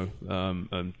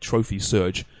 trophy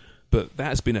surge. But that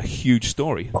has been a huge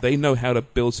story. They know how to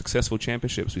build successful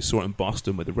championships. We saw it in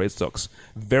Boston with the Red Sox.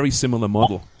 Very similar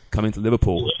model coming to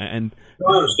Liverpool. And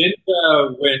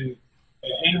when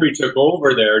Henry took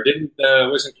over there,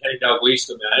 wasn't Kenny Dalglish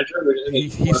the manager?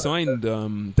 He signed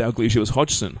Dalglish. It was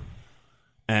Hodgson.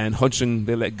 And Hodgson,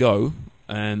 they let go.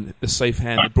 And the safe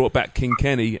hand, they brought back King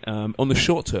Kenny on the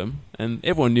short term, and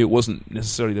everyone knew it wasn't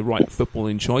necessarily the right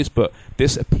footballing choice, but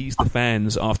this appeased the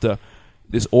fans after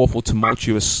this awful,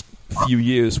 tumultuous few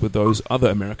years with those other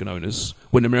American owners,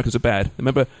 when Americans are bad.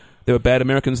 Remember, they were bad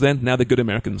Americans then? Now they're good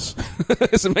Americans.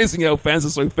 It's amazing how fans are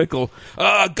so fickle.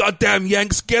 Goddamn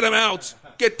Yanks, get them out!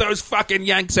 Get those fucking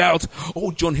Yanks out!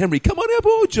 Oh, John Henry, come on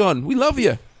aboard, John. We love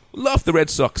you. We love the Red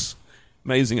Sox.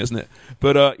 Amazing, isn't it?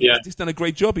 But he's done a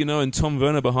great job, and Tom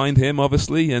Werner behind him,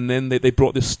 obviously, and then they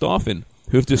brought this staff in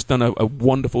who have just done a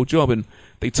wonderful job, and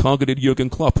they targeted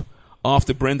Jurgen Klopp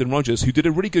after Brendan Rodgers, who did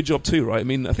a really good job too, right? I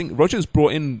mean, I think Rodgers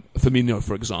brought in Firmino,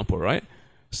 for example, right?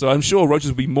 So I'm sure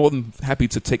Rodgers would be more than happy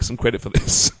to take some credit for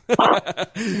this.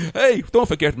 Hey, don't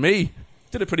forget me.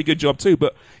 Did a pretty good job too,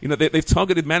 but they've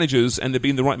targeted managers, and they've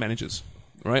been the right managers,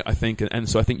 right? I think, and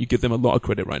so I think you give them a lot of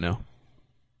credit right now.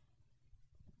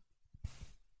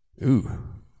 Ooh,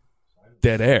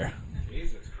 dead air.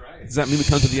 Jesus Christ. Does that mean we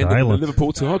come to the end of the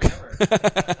Liverpool talk?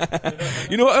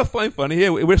 You know what I find funny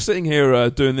here? We're sitting here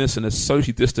doing this in a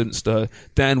socially distanced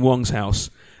Dan Wong's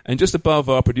house, and just above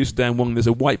our producer Dan Wong, there's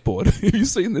a whiteboard. Have you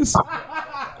seen this?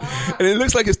 And it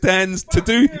looks like it's Dan's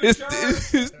to-do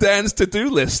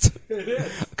list.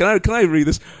 Can I read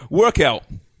this? Workout.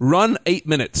 Run 8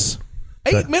 minutes.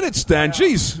 8 minutes, Dan.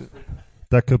 Jeez.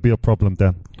 That could be a problem,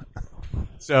 Dan.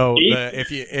 So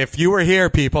if you were here,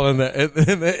 people in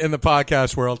the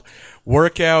podcast world,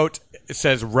 workout, it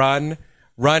says run.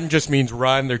 Run just means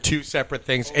run. They're two separate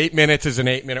things. 8 minutes is an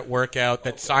 8 minute workout.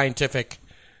 That's scientific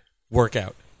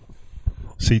workout.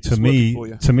 See, to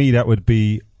me, that would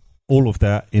be all of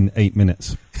that in 8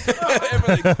 minutes.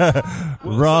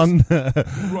 Run,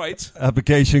 right?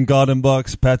 Application, garden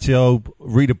box, patio,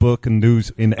 read a book, and news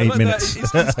in 8 minutes.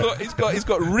 He's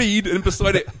got read, and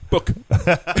beside it, book.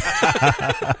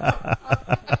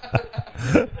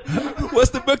 What's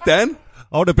the book, Dan?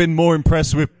 I would have been more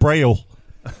impressed with Braille.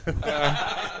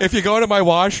 If you go to my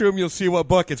washroom, you'll see what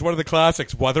book. It's one of the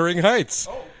classics, Wuthering Heights.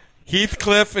 Oh.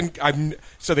 Heathcliff,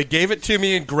 so they gave it to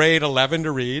me in grade 11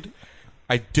 to read.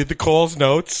 I did the Coles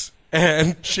notes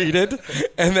and cheated,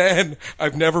 and then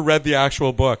I've never read the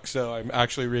actual book, so I'm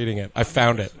actually reading it. I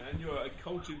found it. Man, you're a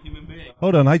cultured human being.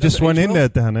 Hold on, I just went in there,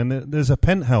 Dan, and there's a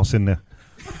penthouse in there.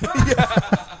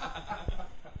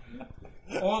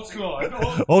 Old school.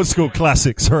 Old school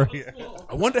classic, sorry.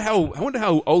 I wonder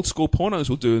how old school pornos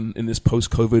will do in this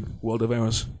post-COVID world of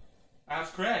ours.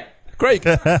 Ask Craig.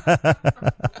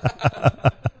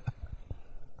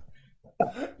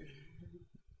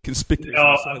 Conspicuous. No,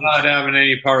 I'm not having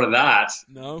any part of that.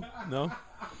 No.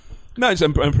 I'm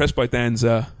impressed by Dan's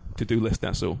to-do list,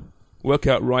 that's all.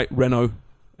 Workout, right, Renault,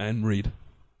 and read.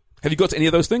 Have you got to any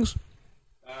of those things?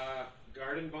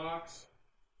 Garden box,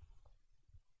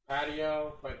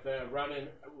 patio, but the run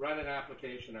an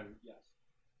application, and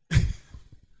yes.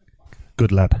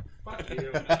 Good lad. Fuck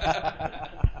you.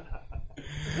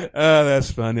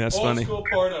 That's funny. That's funny. Old school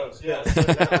pornos, yes.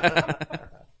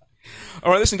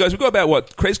 All right, listen, guys. We've got about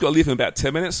what? Craig's got to leave in about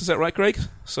 10 minutes. Is that right, Craig?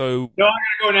 So. No, I'm going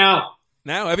to go now.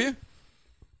 Now, have you?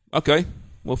 Okay.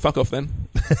 Well, fuck off then.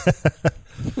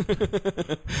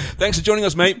 Thanks for joining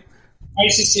us, mate.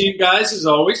 Nice to see you guys, as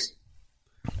always.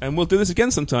 And we'll do this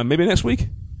again sometime. Maybe next week.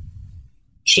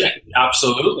 Yeah,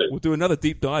 absolutely. We'll do another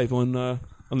deep dive on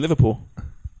Liverpool.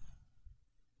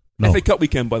 No. FA Cup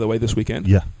weekend, by the way, this weekend.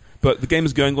 Yeah. But the game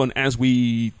is going on as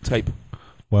we tape.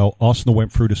 Well, Arsenal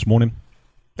went through this morning.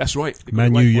 That's right.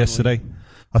 Man U yesterday.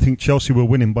 I think Chelsea were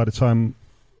winning by the time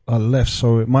I left,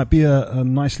 so it might be a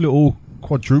nice little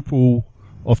quadruple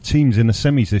of teams in the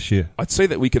semis this year. I'd say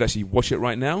that we could actually watch it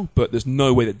right now, but there's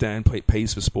no way that Dan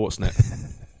pays for Sportsnet.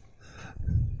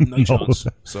 No chance.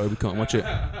 So we can't watch it.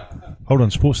 Hold on,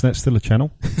 Sportsnet's still a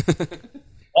channel.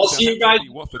 I'll see you guys.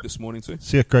 Watford this morning too.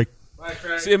 See you, Craig. Bye,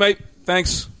 Craig. See you, mate.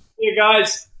 Thanks. See you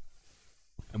guys.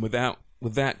 And with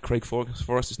that, Craig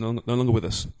Forrest is no longer with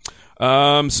us.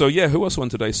 So yeah, who else won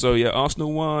today? So yeah,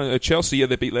 Arsenal won. Chelsea, yeah,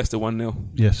 they beat Leicester 1-0.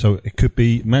 Yeah, so it could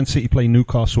be Man City play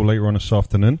Newcastle later on this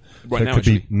afternoon. Right so now, it could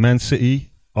be Man City,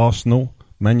 Arsenal,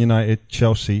 Man United,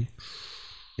 Chelsea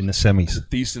in the semis.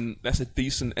 That's a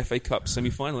decent FA Cup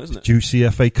semi-final, isn't it? Juicy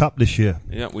FA Cup this year.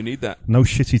 Yeah, we need that. No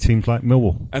shitty teams like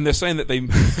Millwall. And they're saying that they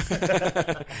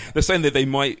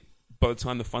might, by the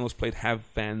time the finals played, have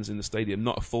fans in the stadium.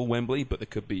 Not a full Wembley, but there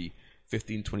could be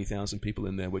 15,000, 20,000 people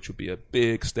in there, which would be a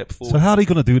big step forward. So how are they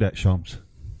going to do that, Shams?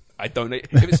 I don't know.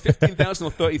 If it's 15,000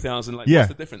 or 30,000, what's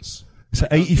the difference? It's an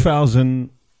 80,000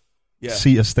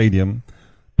 seater stadium,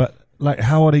 but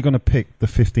how are they going to pick the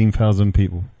 15,000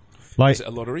 people? Is it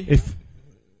a lottery?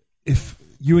 If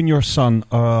you and your son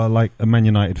are like a Man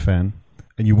United fan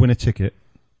and you win a ticket,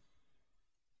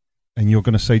 and you're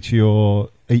going to say to your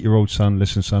 8-year-old son,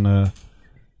 "Listen, son, I'm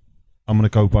going to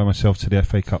go by myself to the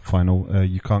FA Cup final.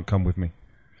 You can't come with me."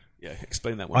 Yeah,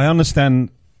 explain that one. I understand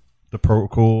the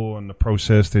protocol and the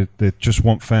process. They just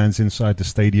want fans inside the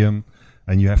stadium,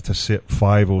 and you have to sit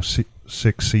 5 or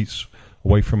 6 seats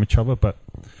away from each other. But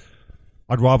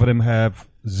I'd rather them have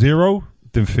 0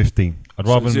 than 15. I'd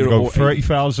rather them go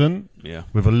 30,000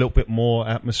 with a little bit more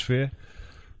atmosphere.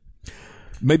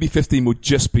 Maybe 15 would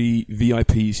just be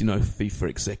VIPs, FIFA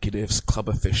executives, club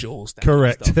officials.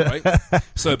 Correct. Kind of stuff, right?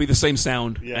 So it'd be the same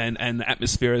sound and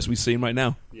atmosphere as we've seen right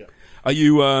now. Yeah. Are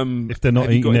you? If they're not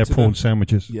eating their prawn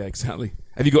sandwiches. Yeah, exactly.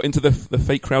 Have you got into the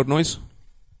fake crowd noise?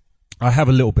 I have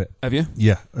a little bit. Have you?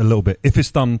 Yeah, a little bit. If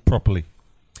it's done properly.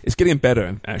 It's getting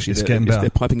better, actually. It's getting better. They're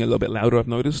piping a little bit louder, I've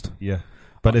noticed. Yeah.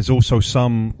 But there's also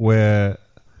some where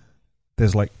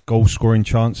there's like goal scoring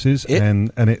chances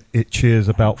and it cheers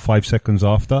about 5 seconds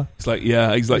after. It's like,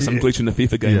 it's like some glitch in the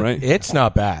FIFA game, right? It's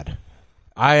not bad.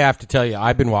 I have to tell you,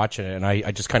 I've been watching it and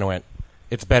I just kind of went,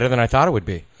 it's better than I thought it would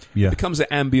be. Yeah. It becomes an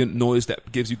ambient noise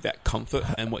that gives you that comfort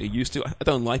and what you're used to. I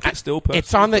don't like it still, personally.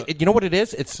 It's on you know what it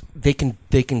is? It's they can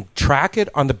track it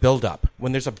on the build-up.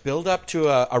 When there's a build-up to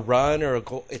a run or a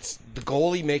goal, it's the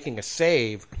goalie making a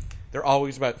save. They're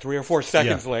always about 3 or 4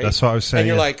 seconds late. That's what I was saying. And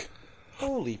you're like,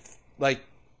 holy,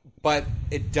 but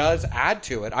it does add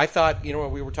to it. I thought,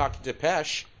 when we were talking to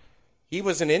Pesh, he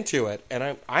wasn't into it,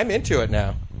 and I'm into it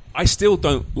now. I still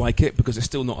don't like it because it's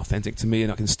still not authentic to me,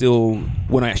 and I can still,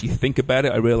 when I actually think about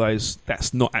it, I realize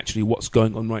that's not actually what's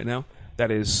going on right now.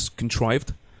 That is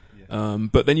contrived. Yeah.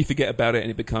 But then you forget about it, and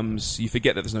you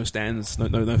forget that there's no stands,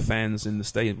 no fans in the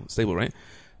stable, right?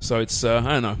 So it's, I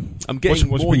don't know. I'm getting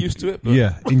more used to it. But.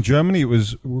 Yeah, in Germany it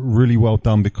was really well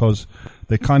done because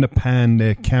they kind of panned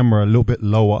their camera a little bit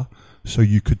lower so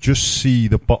you could just see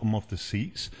the bottom of the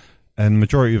seats. And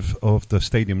majority of the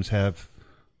stadiums have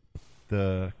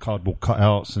the cardboard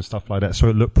cutouts and stuff like that, so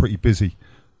it looked pretty busy.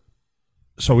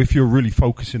 So if you're really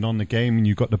focusing on the game and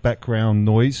you've got the background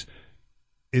noise,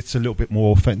 it's a little bit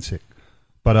more authentic.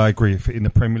 But I agree, if in the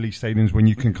Premier League stadiums, when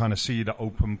you can kind of see the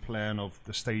open plan of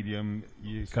the stadium,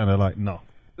 you kind of like, no.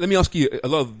 Let me ask you, a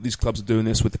lot of these clubs are doing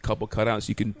this with the cardboard cutouts.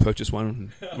 You can purchase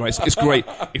one, right? It's great.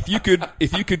 If you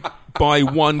could buy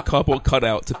one cardboard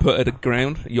cutout to put at a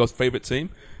ground, your favourite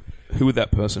team, who would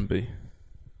that person be?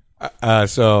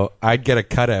 So I'd get a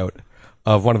cutout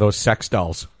of one of those sex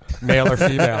dolls, male or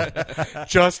female,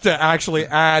 just to actually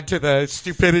add to the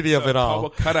stupidity of it all. A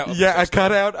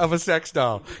cutout of a sex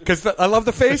doll, because I love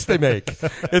the face they make.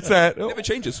 It's that it never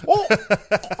changes.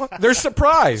 They're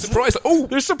surprised.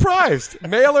 They're surprised.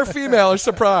 Male or female are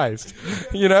surprised.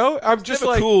 I'm just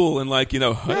never like cool and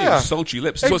hey, sultry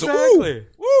lips. Exactly.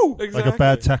 Woo! Exactly. Like a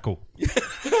bad tackle.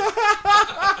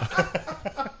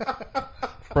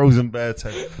 Frozen bear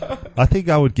tackle. I think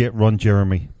I would get Ron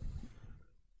Jeremy.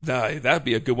 That'd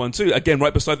be a good one too. Again,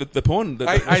 right beside the porn.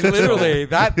 I literally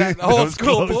that old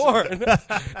school porn.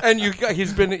 And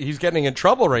he's getting in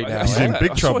trouble right now. He's in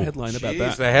big trouble. I saw a headline about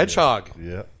that. The hedgehog.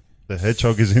 Yeah, the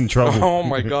hedgehog is in trouble. Oh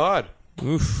my god.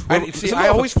 Oof. I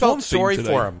always felt sorry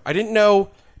for him. I didn't know.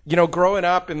 Growing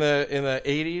up in the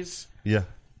 80s,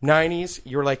 90s,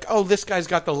 you were like, oh, this guy's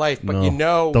got the life, but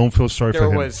don't feel sorry for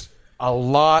him. There was a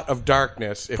lot of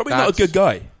darkness. Probably not a good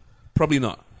guy. Probably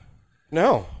not.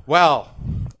 No. Well,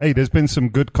 hey, there's been some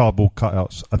good cardboard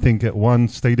cutouts. I think at one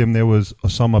stadium there was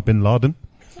Osama bin Laden.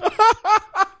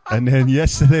 And then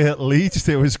yesterday at Leeds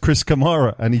there was Chris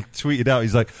Kamara, and he tweeted out,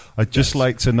 he's like, I'd just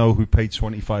like to know who paid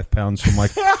 £25 for my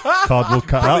cardboard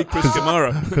cutout. Chris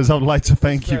Kamara. Because I'd like to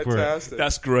thank you for it.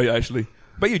 That's great, actually.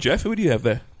 But you, Jeff, who do you have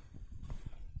there?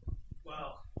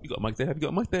 Well, you got a mic there? Have you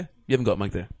got a mic there? You haven't got a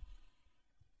mic there.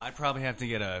 I'd probably have to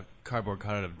get a cardboard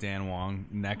cutout of Dan Wong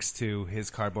next to his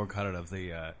cardboard cutout of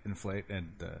the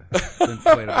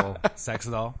inflatable sex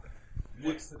doll.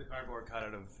 Next to the cardboard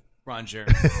cutout of Ron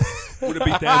Jeremy. Would it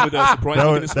be Dan with a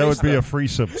surprise? That would be a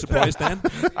threesome. Surprise Dan?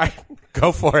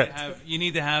 Go for it. You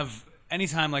need to have,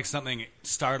 anytime something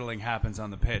startling happens on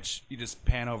the pitch, you just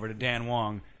pan over to Dan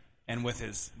Wong, and with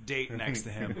his date next to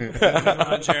him.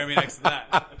 Ron Jeremy next to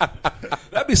that.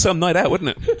 That'd be some night out,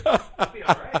 wouldn't it? That'd be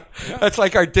all right. That's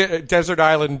like our desert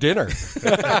island dinner.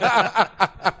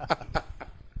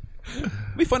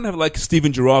 It'd be fun to have like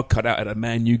Steven Gerrard cut out at a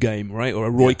Man U game, right? Or a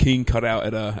Roy Keane cut out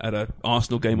at a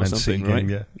Arsenal game or Man something, City right? game,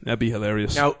 yeah. That'd be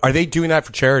hilarious. Now, are they doing that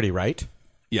for charity, right?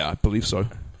 Yeah, I believe so.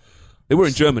 They were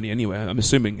in Germany anyway. I'm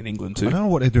assuming in England too. I don't know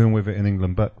what they're doing with it in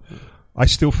England, but I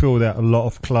still feel that a lot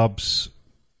of clubs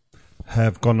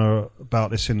have gone about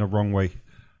this in the wrong way.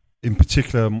 In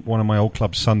particular, one of my old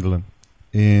clubs, Sunderland,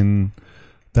 in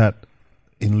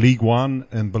League One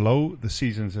and below, the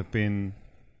seasons have been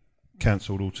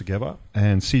cancelled altogether,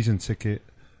 and season ticket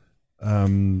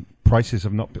prices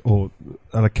have not, or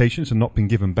allocations have not been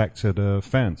given back to the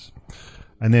fans.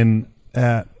 And then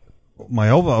at my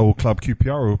other old club,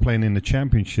 QPR, who are playing in the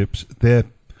championships, they're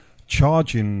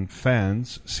charging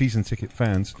fans, season ticket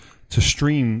fans, to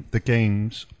stream the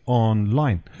games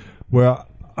online. Where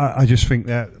I just think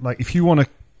that, like, if you want to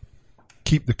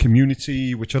keep the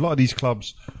community, which a lot of these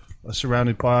clubs are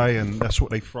surrounded by, and that's what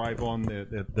they thrive on,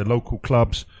 the local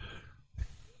clubs.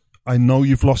 I know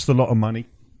you've lost a lot of money.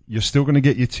 You're still going to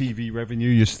get your TV revenue.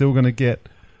 You're still going to get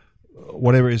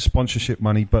whatever it is, sponsorship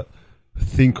money, but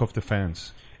think of the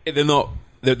fans.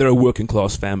 They're a working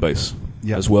class fan base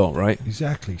as well, right?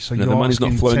 Exactly. So the money's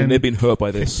not flowing, and they've been hurt by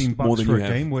this $15 more than for you a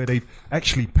have. game where they've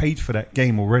actually paid for that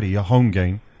game already, a home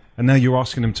game, and now you're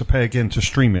asking them to pay again to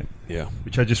stream it. Yeah,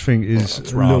 which I just think is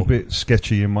a little bit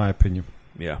sketchy in my opinion.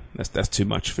 Yeah, that's too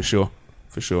much for sure.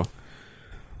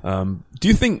 Do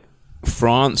you think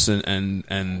France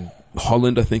and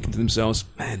Holland are thinking to themselves,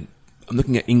 man, I'm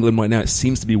looking at England right now, it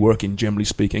seems to be working, generally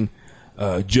speaking.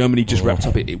 Germany just wrapped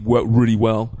up, it worked really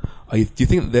well. Do you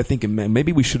think that they're thinking, man,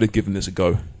 maybe we should have given this a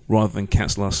go rather than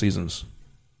cancel our seasons?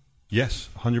 Yes,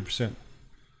 100%.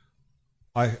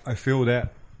 I feel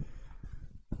that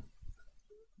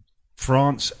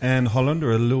France and Holland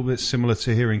are a little bit similar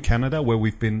to here in Canada, where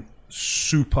we've been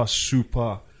super,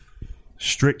 super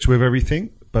strict with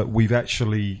everything, but we've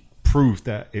actually proved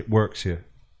that it works here.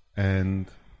 And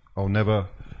I'll never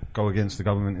go against the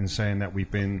government in saying that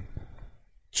we've been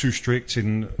too strict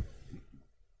in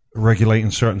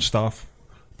regulating certain stuff,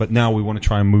 but now we want to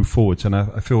try and move forwards. And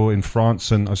I feel in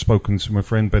France, and I've spoken to my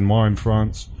friend Benoit in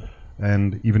France,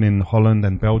 and even in Holland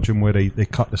and Belgium, where they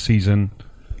cut the season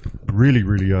really,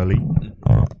 really early,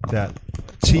 that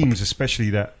teams especially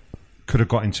that could have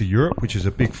got into Europe, which is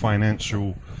a big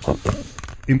financial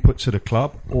input to the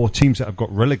club, or teams that have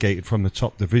got relegated from the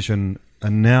top division are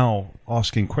now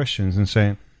asking questions and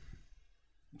saying,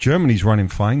 Germany's running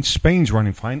fine, Spain's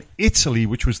running fine, Italy,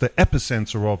 which was the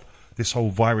epicenter of this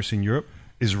whole virus in Europe,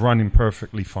 is running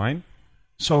perfectly fine.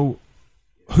 So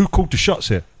who called the shots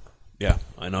here? Yeah,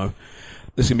 I know.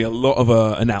 There's going to be a lot of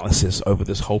analysis over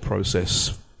this whole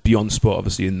process beyond sport,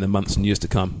 obviously, in the months and years to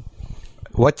come.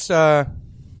 What's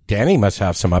Danny must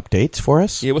have some updates for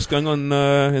us. Yeah, what's going on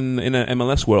in a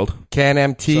MLS world?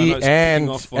 CanMT and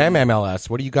MMLS.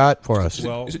 What do you got for us?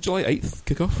 Well, is it July 8th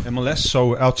kickoff? MLS.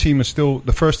 So our team is still,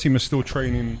 the first team is still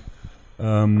training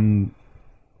under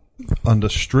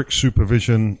strict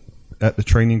supervision at the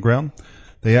training ground.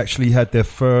 They actually had their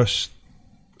first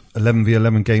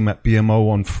 11v11 game at BMO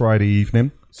on Friday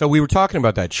evening. So we were talking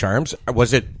about that, Charms.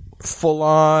 Was it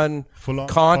full-on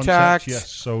contact? Yes.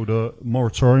 So the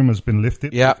moratorium has been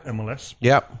lifted with MLS.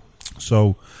 Yep.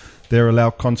 So they're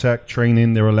allowed contact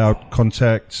training. They're allowed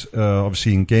contact,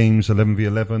 obviously, in games,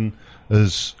 11v11,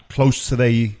 as close to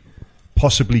they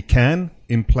possibly can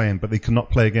in playing, but they cannot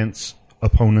play against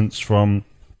opponents from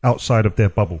outside of their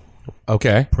bubble.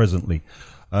 Okay. Presently.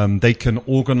 They can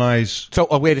organize... So,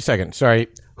 wait a second. Sorry.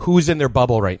 Who's in their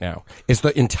bubble right now? Is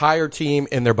the entire team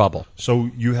in their bubble? So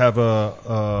you have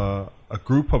a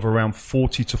group of around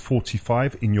 40 to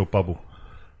 45 in your bubble.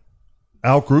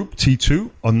 Our group,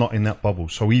 T2, are not in that bubble.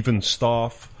 So even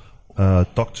staff,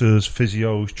 doctors,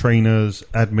 physios, trainers,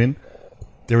 admin,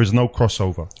 there is no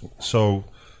crossover. So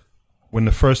when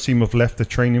the first team have left the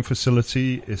training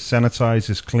facility, is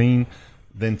sanitized, is clean,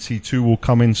 then T2 will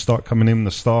come in, start coming in,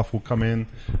 the staff will come in,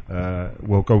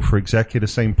 we'll go for exactly the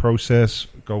same process,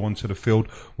 go onto the field.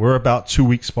 We're about 2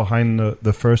 weeks behind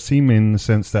the first team in the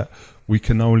sense that we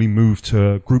can only move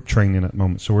to group training at the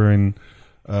moment. So we're in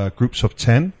groups of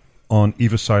 10 on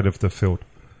either side of the field.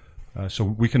 So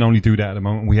we can only do that at the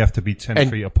moment. We have to be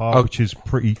 10 feet apart, which is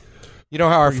pretty... You know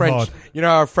how our friend, hard. you know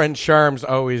how our friend Charms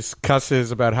always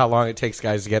cusses about how long it takes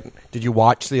guys to get... Did you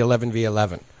watch the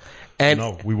 11v11? And,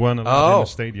 no, we weren't allowed in the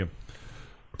stadium.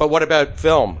 But what about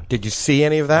film? Did you see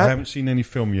any of that? I haven't seen any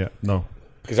film yet, no.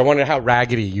 Because I wonder how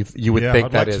raggedy you would think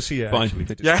I'd that like is. To see it, Fine.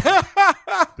 actually. Yeah.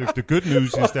 The good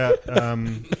news is that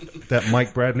that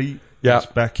Mike Bradley is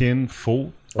back in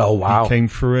full. Oh, wow. He came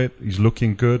through it. He's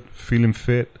looking good, feeling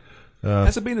fit.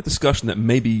 Has there been a discussion that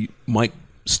maybe Mike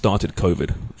started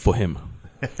COVID for him?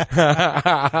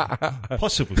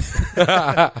 Possibly.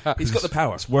 He's got the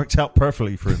power. It's worked out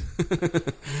perfectly for him.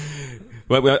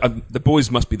 Well, the boys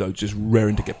must be, though, just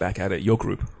raring to get back at it. Your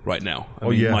group right now. I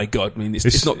mean, my God. I mean,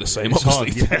 it's not the same, it's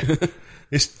obviously. Hard, yeah.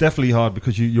 It's definitely hard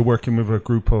because you're working with a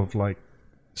group of like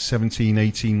 17,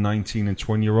 18, 19 and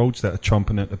 20-year-olds that are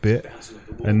chomping at the bit.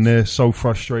 And they're so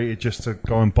frustrated just to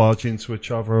go and barge into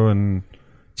each other and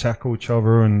tackle each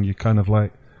other. And you're kind of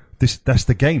like, that's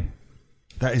the game.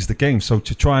 That is the game. So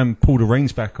to try and pull the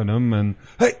reins back on them and,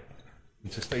 hey,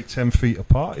 to stay 10 feet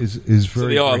apart is very, so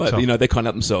they are, very like, tough. they can't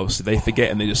help themselves. They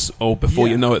forget and they just, before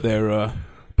you know it, they're...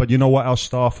 But you know what? Our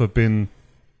staff have been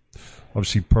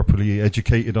obviously properly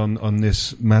educated on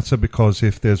this matter, because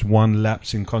if there's one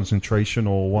lapse in concentration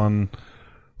or one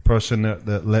person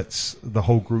that lets the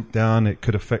whole group down, it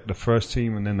could affect the first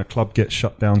team and then the club gets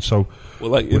shut down. So, well,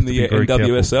 like in the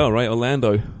NWSL, careful. Right?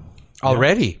 Orlando.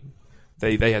 Already?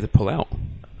 They had to pull out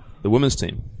the women's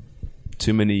team.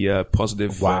 Too many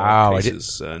positive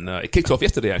cases. And it kicked off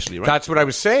yesterday, actually, right? That's what I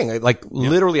was saying.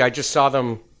 Literally, I just saw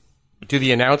them do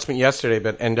the announcement yesterday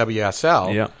about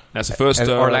NWSL. Yeah, that's the first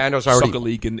Orlando's soccer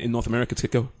league in North America to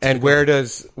go. And where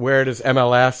does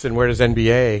MLS and where does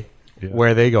NBA,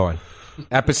 where are they going?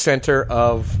 Epicenter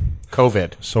of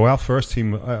COVID. So our first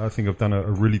team, I think, have done a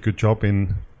really good job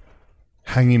in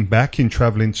hanging back in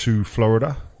traveling to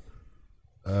Florida.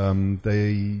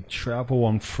 They travel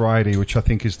on Friday, which I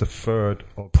think is the 3rd.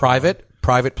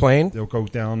 Private plane? They'll go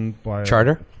down by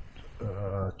charter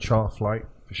flight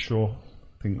for sure.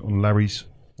 I think on Larry's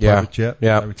private jet.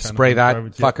 Yeah, spray that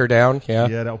fucker down. Yeah,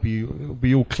 it'll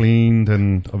be all cleaned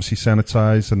and obviously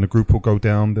sanitized, and the group will go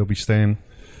down. They'll be staying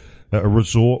at a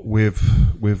resort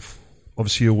with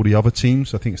obviously all the other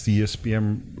teams. I think it's the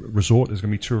ESPN resort. There's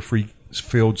going to be 2 or 3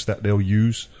 fields that they'll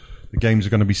use. The games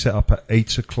are going to be set up at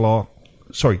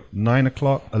 9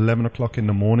 o'clock, 11 o'clock in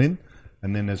the morning,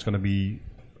 and then there's going to be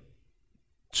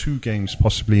 2 games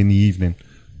possibly in the evening,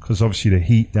 because obviously the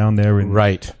heat down there in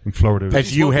Florida.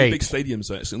 As you hate. Big stadiums,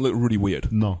 though. It's going to look really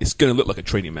weird. No. It's going to look like a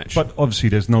training match. But obviously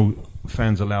there's no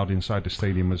fans allowed inside the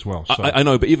stadium as well. So. I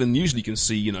know, but even usually you can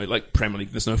see, like Premier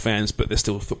League, there's no fans, but there's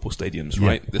still football stadiums,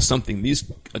 right? There's something.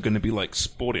 These are going to be like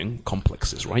sporting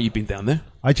complexes, right? You've been down there?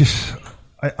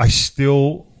 I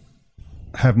still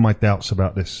have my doubts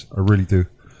about this. I really do.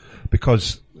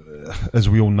 Because, as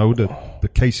we all know, the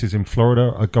cases in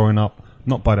Florida are going up,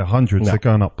 not by the hundreds, they're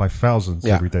going up by thousands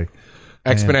every day.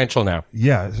 Exponential now.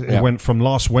 Yeah, it went from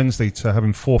last Wednesday to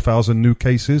having 4,000 new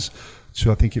cases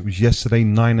to, I think it was yesterday,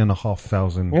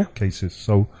 9,500 cases.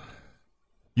 So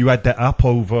you add that up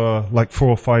over like 4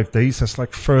 or 5 days, that's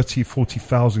like 30,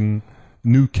 40,000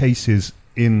 new cases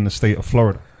in the state of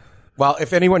Florida. Well,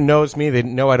 if anyone knows me, they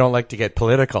know I don't like to get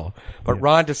political. But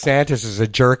Ron DeSantis is a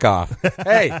jerk-off.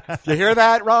 Hey, you hear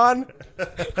that, Ron?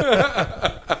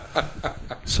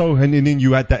 So, and then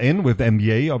you add that in with the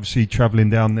NBA, obviously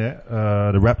traveling down there.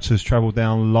 The Raptors traveled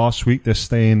down last week. They're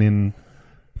staying in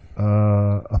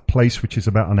a place which is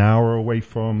about an hour away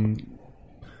from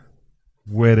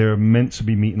where they're meant to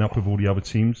be meeting up with all the other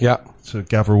teams to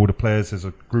gather all the players. There's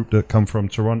a group that come from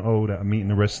Toronto that are meeting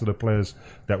the rest of the players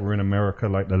that were in America,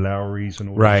 like the Lowrys and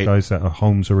all these guys that are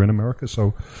homes are in America.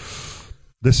 So,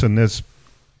 listen, there's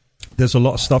a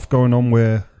lot of stuff going on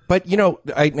where... But,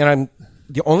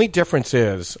 the only difference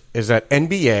is that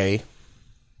NBA,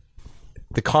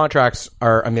 the contracts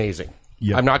are amazing.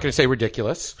 Yeah. I'm not going to say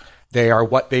ridiculous. They are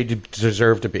what they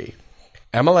deserve to be.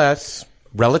 MLS,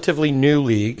 relatively new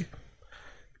league,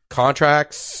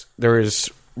 contracts, there is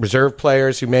reserve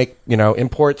players who make,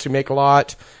 imports who make a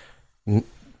lot.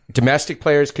 Domestic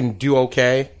players can do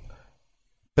okay.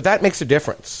 But that makes a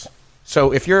difference.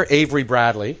 So if you're Avery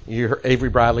Bradley, you're Avery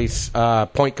Bradley's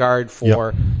point guard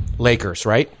for Lakers,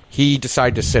 right? He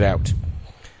decided to sit out.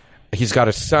 He's got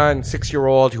a son,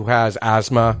 6-year-old, who has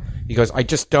asthma. He goes, I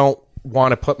just don't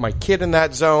want to put my kid in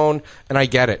that zone, and I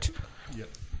get it. Yep.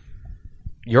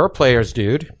 You're players,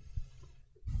 dude.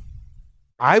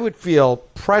 I would feel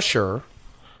pressure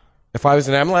if I was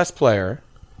an MLS player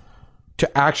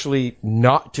to actually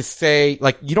not to say,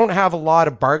 like, you don't have a lot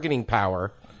of bargaining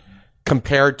power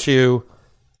compared to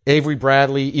Avery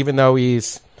Bradley, even though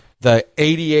he's the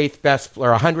 88th best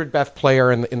or 100th best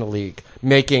player in the league,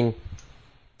 making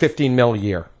 $15 million a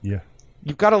year. Yeah.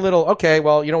 You've got a little, okay,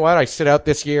 well, you know what? I sit out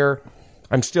this year.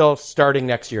 I'm still starting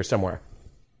next year somewhere.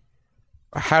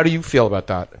 How do you feel about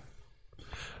that?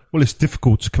 Well, it's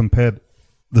difficult to compare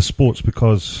the sports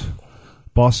because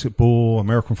basketball,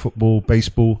 American football,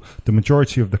 baseball, the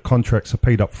majority of the contracts are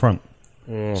paid up front.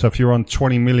 So if you're on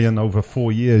 20 million over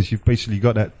 4 years, you've basically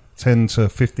got that 10 to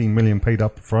 15 million paid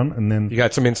up front, and then you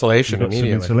got some insulation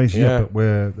immediately. Yeah, but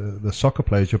where the soccer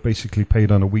players, you're basically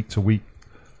paid on a week-to-week,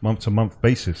 month-to-month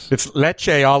basis. It's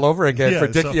leche all over again for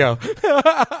Dicchio.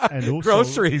 And also,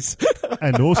 groceries.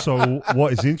 And also,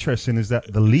 what is interesting is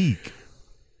that the league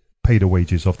pay the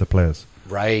wages of the players.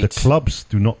 Right. The clubs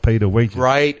do not pay the wages.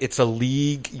 Right. It's a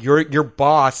league. Your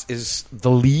boss is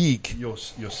the league. Your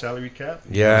salary cap.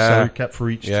 Yeah. Your salary cap for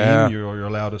each team. You're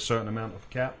allowed a certain amount of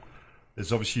cap.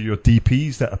 There's obviously your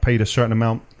DPs that are paid a certain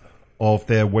amount of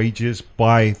their wages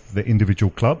by the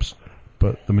individual clubs.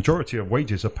 But the majority of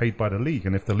wages are paid by the league.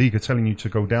 And if the league are telling you to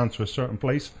go down to a certain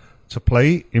place to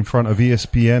play in front of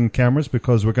ESPN cameras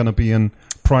because we're going to be in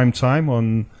prime time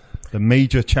on the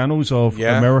major channels of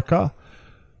America,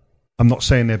 I'm not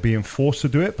saying they're being forced to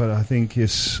do it, but I think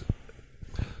it's...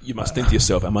 You must think to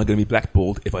yourself, am I going to be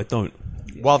blackballed if I don't?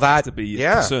 Well, that... to be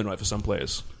a concern, right, for some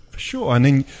players. For sure. And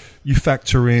then you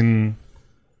factor in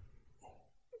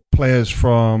players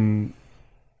from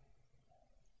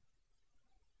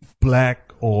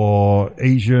black or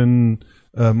Asian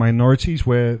minorities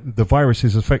where the virus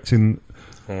is affecting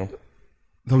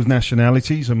those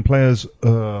nationalities and players,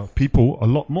 people a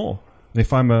lot more. And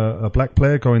if I'm a black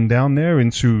player going down there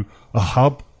into a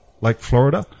hub like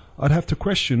Florida, I'd have to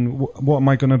question what am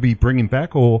I going to be bringing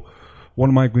back or what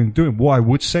am I going to do? What I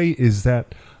would say is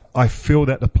that I feel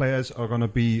that the players are going to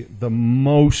be the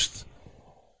most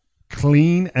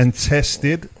clean and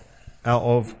tested out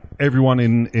of everyone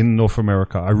in North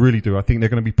America. I really do. I think they're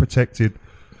going to be protected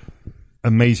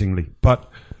amazingly. But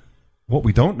what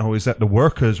we don't know is that the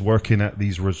workers working at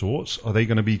these resorts, are they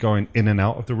going to be going in and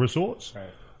out of the resorts?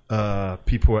 Right.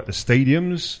 People at the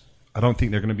stadiums, I don't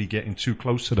think they're going to be getting too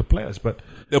close to the players. But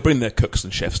they'll bring their cooks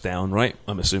and chefs down, right?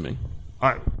 I'm assuming.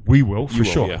 We will, for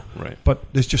sure. Yeah, right.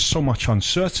 But there's just so much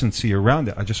uncertainty around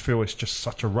it. I just feel it's just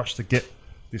such a rush to get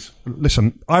this.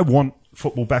 Listen, I want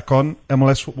football back on,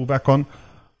 MLS football back on,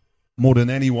 more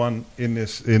than anyone in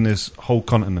this whole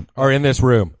continent. Or in this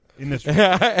room. In this room.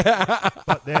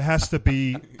 But there has to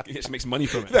be... He just makes money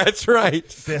from it. That's right.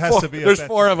 There has to be There's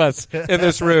 4 of us in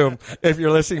this room if you're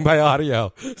listening by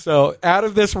audio. So out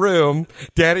of this room,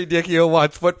 Danny Dicchio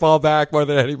wants football back more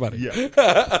than anybody.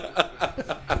 Yeah.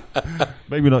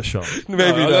 Maybe not Sean.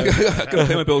 Maybe not. I gotta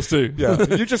pay my bills too. Yeah.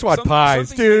 You just want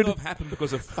pies, dude. Something happened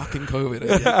because of fucking COVID.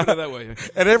 Put it that way.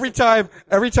 And every time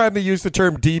they use the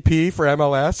term DP for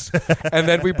MLS, and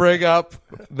then we bring up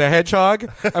the hedgehog,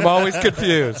 I'm always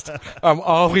confused.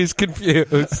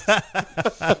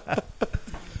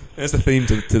 There's the theme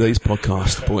to today's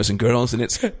podcast, boys and girls, and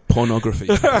it's pornography.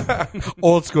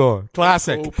 Old school.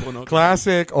 Classic.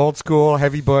 Old school,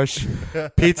 heavy bush,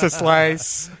 pizza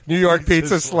slice, New York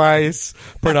pizza slice,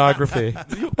 pornography.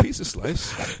 New York pizza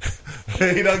slice?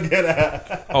 You don't get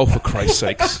it. Oh, for Christ's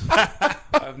sakes.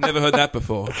 I've never heard that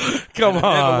before. Come on.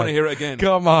 I never want to hear it again.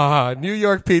 Come on. New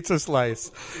York pizza slice.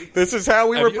 This is how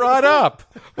we were brought up.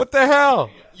 What the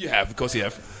hell? You have. Of course you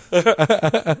have. That's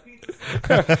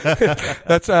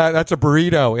a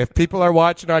burrito. If people are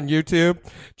watching on YouTube,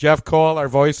 Jeff Cole, our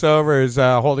voiceover, is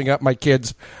holding up my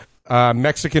kid's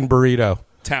Mexican burrito.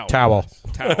 Towel.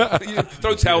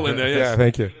 Throw towel in there, yes. Yeah,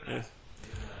 thank you. Yes.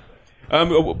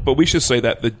 But we should say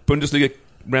that the Bundesliga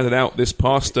rounded out this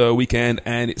past weekend,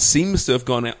 and it seems to have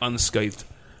gone out unscathed.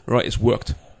 Right, it's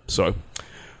worked. So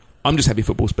I'm just happy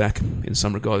football's back in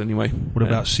some regard anyway. What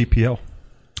about CPL?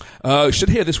 Should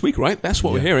hear this week, right? That's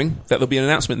what we're hearing. That there'll be an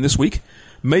announcement this week.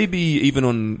 Maybe even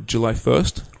on July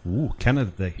 1st. Ooh,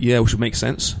 Canada Day. Yeah, which would make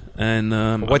sense. And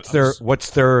what's their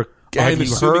have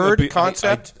you heard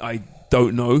concept? I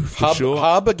don't know for sure.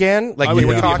 Hub again? Like we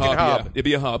were talking hub. Yeah, it'd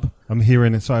be a hub. I'm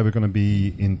hearing it's either going to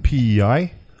be in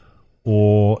PEI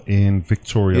or in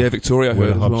Victoria. Yeah, Victoria, I where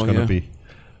heard the hub's as well, going to be.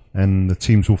 And the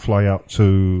teams will fly out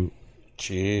to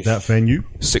that venue.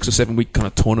 6 or 7 week kind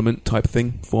of tournament type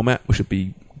thing format, which would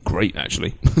be great,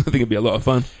 actually. I think it'd be a lot of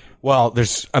fun. Well,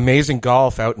 there's amazing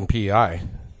golf out in PEI.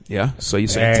 Yeah, so you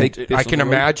say take this I can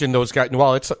imagine those guys.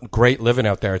 Well, it's great living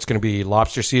out there. It's going to be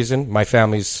lobster season. My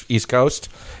family's East Coast.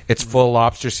 It's full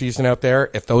lobster season out there.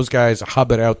 If those guys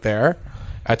hub it out there,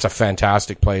 that's a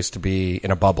fantastic place to be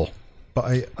in a bubble.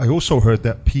 But I also heard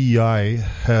that PEI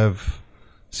have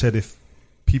said if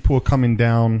people are coming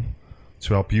down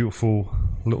to our beautiful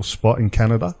little spot in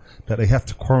Canada, that they have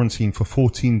to quarantine for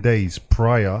 14 days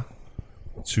prior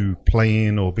to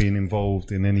playing or being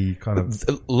involved in any kind of...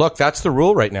 Look, that's the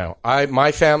rule right now.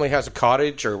 My family has a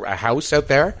cottage or a house out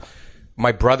there.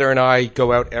 My brother and I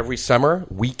go out every summer.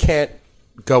 We can't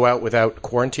go out without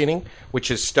quarantining,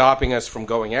 which is stopping us from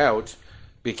going out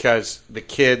because the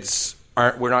kids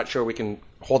aren't. We're not sure we can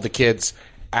hold the kids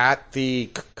at the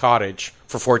cottage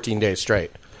for 14 days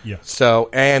straight. Yeah. So,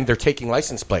 and they're taking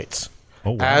license plates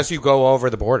as you go over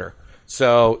the border.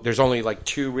 So there's only like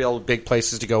 2 real big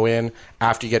places to go in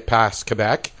after you get past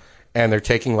Quebec, and they're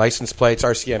taking license plates,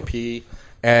 RCMP,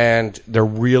 and they're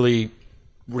really,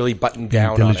 really buttoned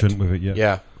down diligent on it. with it.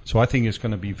 Yeah. So I think it's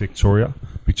going to be Victoria.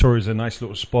 Victoria's a nice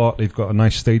little spot. They've got a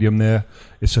nice stadium there.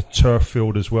 It's a turf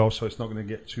field as well, so it's not going to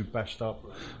get too bashed up.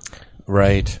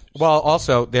 Right. Well,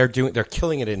 also they're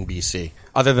killing it in BC,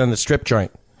 other than the strip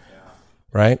joint.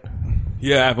 Right.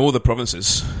 Yeah, of all the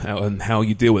provinces and how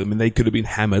you deal with them, I mean, they could have been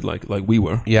hammered like we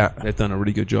were. Yeah, they've done a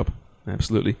really good job.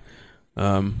 Absolutely.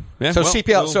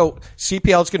 CPL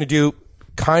is going to do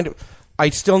kind of. I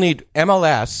still need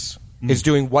MLS. Is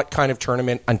doing what kind of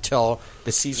tournament until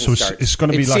the season starts? It's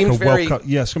going to be like a World Cup.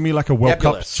 Yeah, it's going to be like a World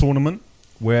Cup tournament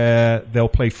where they'll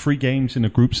play 3 games in the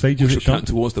group stages. Which will count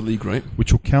towards the league, right?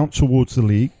 Which will count towards the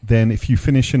league. Then if you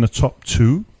finish in the top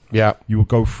 2, you will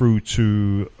go through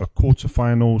to a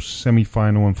quarterfinal,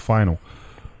 semi-final, and final.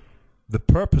 The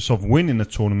purpose of winning the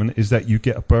tournament is that you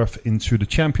get a berth into the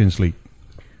Champions League.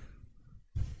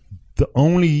 The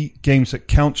only games that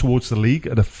count towards the league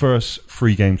are the first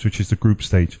 3 games, which is the group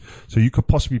stage. So you could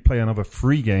possibly play another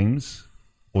 3 games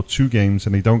or 2 games,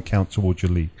 and they don't count towards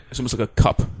your league. It's almost like a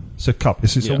cup. It's a cup.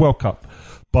 It's a World Cup.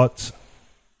 But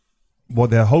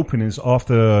what they're hoping is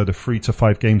after the 3 to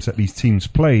 5 games that these teams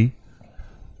play,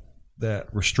 that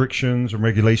restrictions and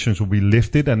regulations will be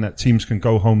lifted, and that teams can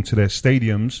go home to their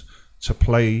stadiums to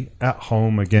play at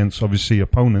home against, obviously,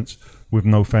 opponents with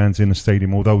no fans in the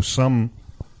stadium. Although some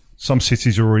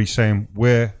cities are already saying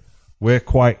we're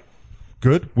quite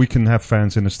good. We can have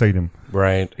fans in the stadium,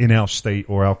 right, in our state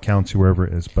or our county, wherever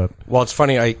it is. But well, it's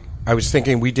funny. I was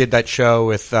thinking we did that show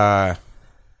with Frank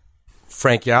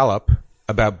Yallop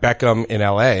about Beckham in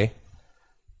L.A.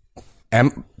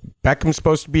 Beckham's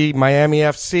supposed to be Miami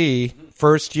FC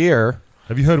first year.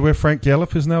 Have you heard where Frank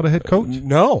Yallop is now the head coach?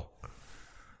 No.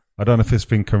 I don't know if it's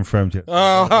been confirmed yet.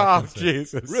 Oh,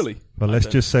 Jesus. Really? But let's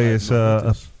just say it's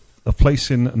a place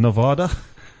in Nevada.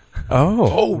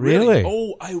 Oh, really?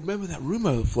 Oh, I remember that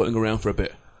rumor floating around for a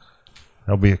bit.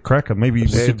 That'll be a cracker. Maybe we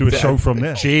could do a show from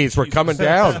there. Jeez, we're coming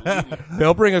down.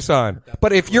 They'll bring us on.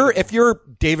 But if you're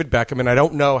David Beckham, and I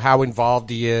don't know how involved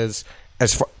he is,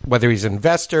 as far, whether he's an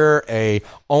investor, a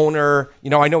owner,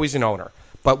 I know he's an owner,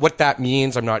 but what that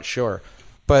means, I'm not sure.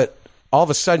 But all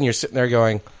of a sudden, you're sitting there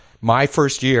going, my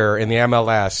first year in the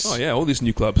MLS. Oh yeah, all these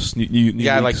new clubs, new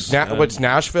leagues. What's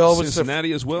Nashville?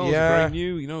 Cincinnati as well. Yeah, very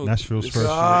new. Nashville's first.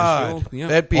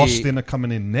 That'd be Austin are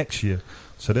coming in next year,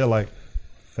 so they're like,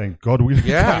 thank God we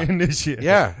got in this year.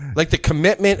 Yeah, like the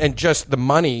commitment and just the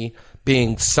money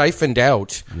being siphoned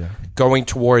out, going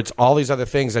towards all these other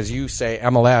things. As you say,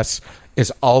 MLS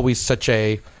is always such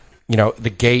a,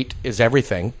 the gate is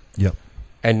everything. Yep.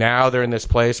 And now they're in this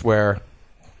place where.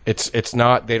 It's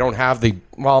not. They don't have the.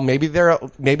 Well, maybe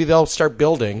they'll start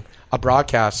building a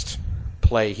broadcast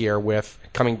play here with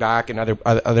coming back and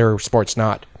other sports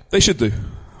not. They should do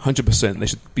 100%. They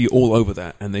should be all over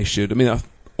that, and they should. I mean,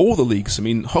 all the leagues. I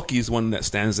mean, hockey is one that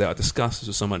stands out. I discussed this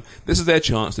with someone. This is their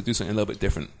chance to do something a little bit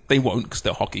different. They won't because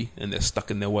they're hockey and they're stuck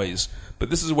in their ways.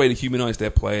 But this is a way to humanize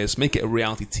their players, make it a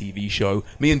reality TV show.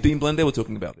 Me and Dean Blundell were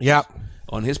talking about this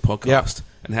on his podcast,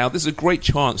 and how this is a great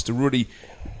chance to really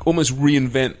almost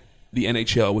reinvent the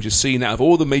NHL, which is seen out of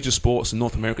all the major sports in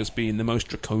North America as being the most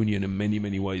draconian in many,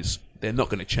 many ways. They're not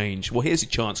going to change. Well, here's your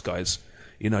chance, guys.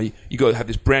 You got to have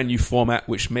this brand new format,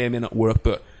 which may or may not work,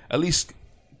 but at least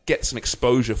get some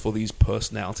exposure for these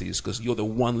personalities because you're the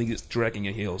one league that's dragging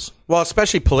your heels. Well,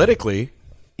 especially politically,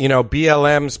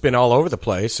 BLM's been all over the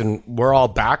place, and we're all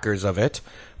backers of it.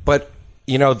 But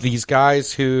these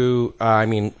guys who,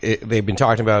 they've been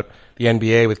talking about the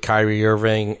NBA with Kyrie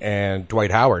Irving and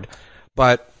Dwight Howard,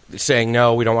 but saying,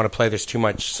 no, we don't want to play. There's too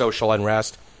much social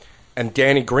unrest. And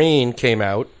Danny Green came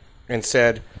out and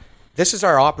said, this is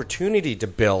our opportunity to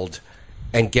build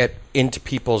and get into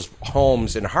people's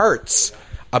homes and hearts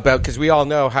because we all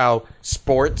know how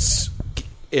sports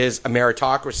is a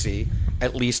meritocracy,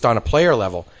 at least on a player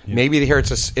level. Yeah. Maybe here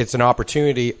it's an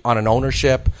opportunity on an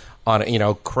ownership, on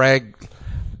Craig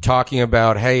talking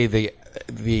about, hey,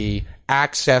 the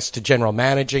access to general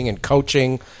managing and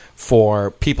coaching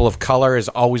for people of color has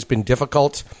always been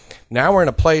difficult. Now we're in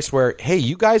a place where, hey,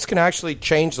 you guys can actually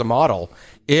change the model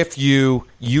if you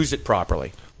use it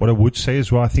properly. What I would say as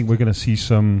well, I think we're going to see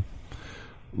some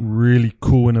really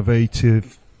cool,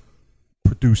 innovative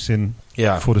producing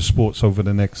for the sports over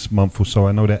the next month or so.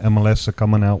 I know that MLS are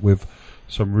coming out with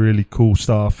some really cool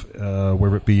stuff,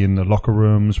 whether it be in the locker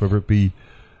rooms, whether it be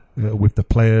with the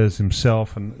players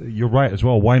himself. And you're right as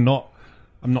well. Why not?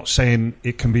 I'm not saying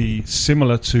it can be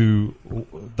similar to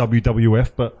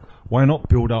WWF, but why not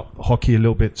build up hockey a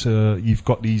little bit? You've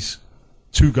got these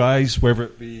two guys, whether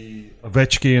it be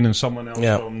Ovechkin and someone else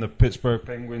from the Pittsburgh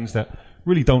Penguins, that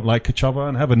really don't like each other,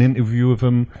 and have an interview with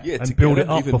them and build it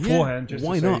up beforehand. Just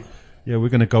why to say, not? Yeah, we're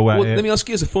going to go out here. Let me ask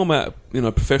you, as a former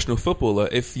professional footballer,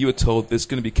 if you were told there's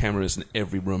going to be cameras in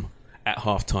every room at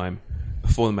halftime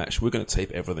before the match, we're going to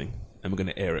tape everything and we're going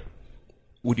to air it.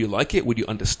 Would you like it? Would you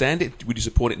understand it? Would you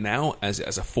support it now as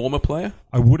a former player?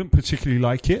 I wouldn't particularly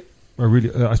like it.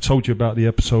 I told you about the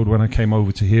episode when I came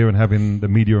over to here and having the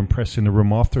media and press in the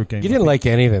room after a game. You didn't like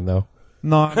anything, though.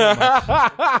 No,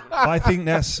 I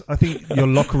think your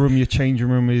locker room, your changing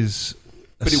room is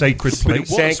a sacred place.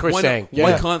 Sacrosanct.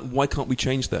 Why can't we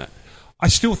change that? I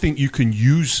still think you can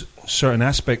use certain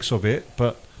aspects of it,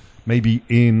 but maybe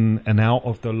in and out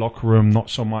of the locker room, not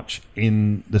so much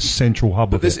in the central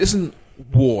hub of it. This isn't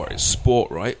war, it's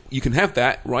sport, right? You can have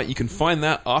that, right? You can find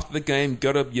that after the game,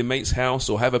 go to your mate's house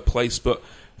or have a place, but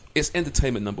it's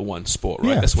entertainment, number one, sport,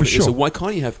 right? Yeah, that's what for it is. sure. So why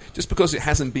can't you have, just because it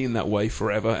hasn't been that way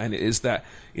forever, and it is that,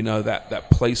 that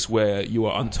place where you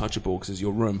are untouchable because it's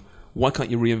your room, why can't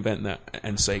you reinvent that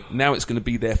and say, now it's going to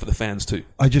be there for the fans too?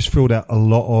 I just feel that a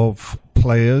lot of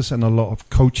players and a lot of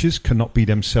coaches cannot be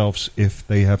themselves if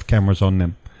they have cameras on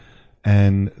them.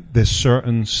 And there's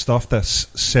certain stuff that's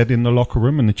said in the locker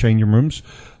room and the changing rooms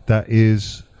that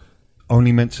is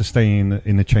only meant to stay in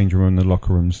the changing room and the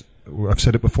locker rooms. I've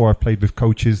said it before. I've played with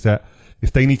coaches that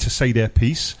if they need to say their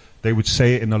piece, they would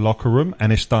say it in the locker room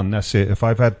and it's done. That's it. If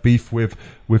I've had beef with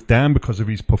Dan because of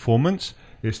his performance,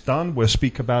 it's done. We'll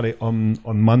speak about it on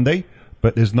Monday.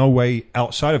 But there's no way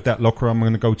outside of that locker room I'm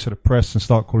going to go to the press and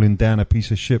start calling Dan a piece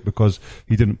of shit because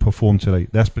he didn't perform today.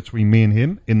 That's between me and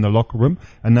him in the locker room,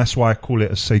 and that's why I call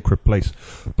it a sacred place.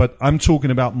 But I'm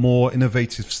talking about more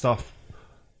innovative stuff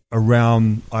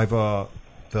around either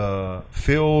the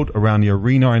field, around the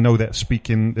arena. I know that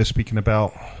they're speaking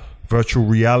about virtual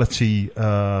reality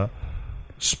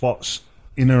spots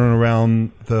in and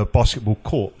around the basketball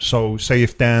court. So say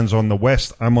if Dan's on the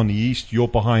west, I'm on the east, you're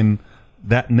behind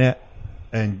that net,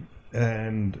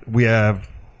 and we have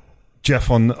Jeff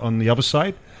on the other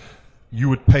side, you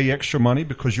would pay extra money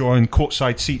because you're in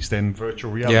courtside seats then,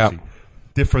 virtual reality. Yeah.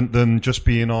 Different than just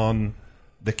being on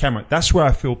the camera. That's where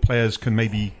I feel players can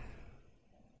maybe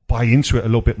buy into it a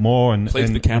little bit more and Play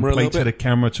to the camera,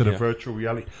 to the virtual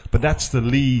reality. But that's the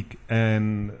league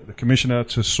and the commissioner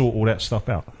to sort all that stuff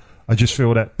out. I just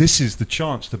feel that this is the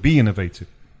chance to be innovative.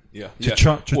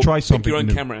 Try something pick your own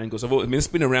new. camera angles. It's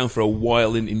been around for a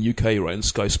while in UK, right? In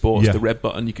Sky Sports, the red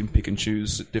button, you can pick and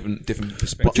choose different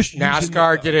perspectives.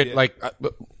 NASCAR did it like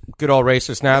good old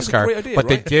racist NASCAR, That's a great idea, but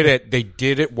right? they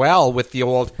did it well with the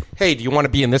old. Hey, do you want to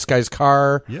be in this guy's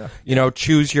car? Yeah.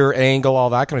 Choose your angle, all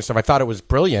that kind of stuff. I thought it was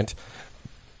brilliant.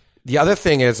 The other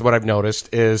thing is what I've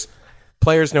noticed is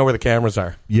players know where the cameras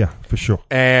are. Yeah, for sure.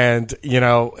 And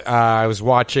I was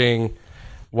watching.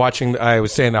 I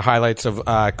was saying the highlights of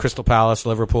Crystal Palace,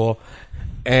 Liverpool,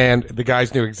 and the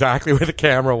guys knew exactly where the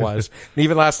camera was. And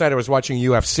even last night, I was watching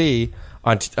UFC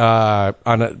on a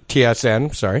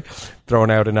TSN. Sorry,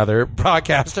 throwing out another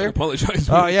broadcaster. I apologize.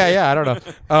 Oh yeah, I don't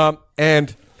know.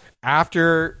 And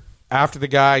after the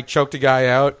guy choked a guy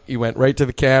out, he went right to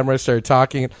the camera, started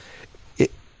talking.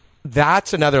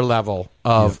 That's another level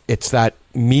of it's that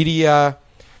media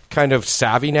kind of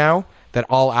savvy now that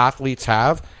all athletes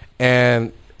have,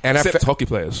 and except hockey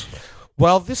players.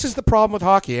 Well, this is the problem with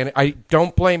hockey, and I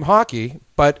don't blame hockey,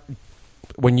 but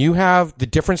when you have the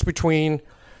difference between,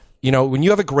 when you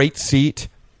have a great seat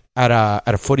at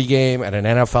a footy game, at an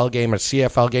NFL game, a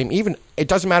CFL game, even it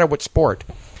doesn't matter what sport,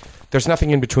 there's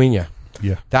nothing in between you.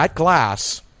 Yeah. That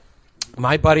glass,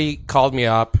 my buddy called me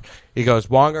up. He goes,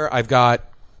 Wonger, I've got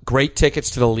great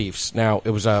tickets to the Leafs. Now, it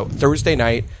was a Thursday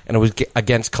night, and it was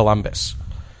against Columbus.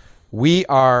 We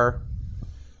are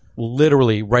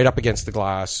literally right up against the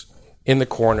glass in the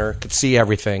corner, could see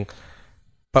everything,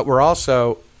 but we're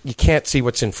also, you can't see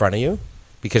what's in front of you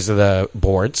because of the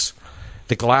boards.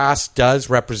 The glass does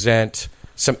represent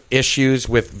some issues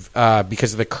with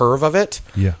because of the curve of it.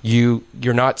 Yeah.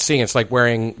 You're not seeing, it's like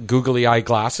wearing googly eye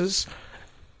glasses.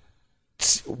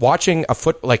 Watching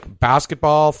like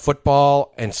basketball,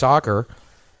 football, and soccer,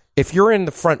 if you're in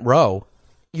the front row,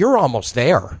 you're almost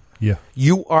there. Yeah.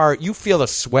 You feel the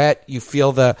sweat,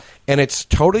 and it's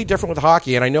totally different with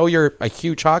hockey. And I know you're a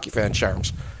huge hockey fan,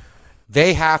 Sharms.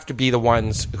 They have to be the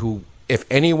ones who, if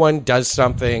anyone does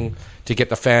something to get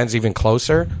the fans even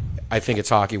closer, I think it's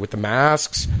hockey with the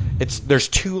masks. There's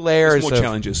two layers. There's more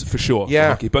challenges for sure. Yeah. For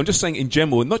hockey. But I'm just saying in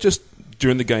general, not just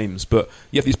during the games, but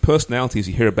you have these personalities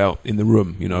you hear about in the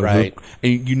room, you know, Right.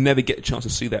 and you never get a chance to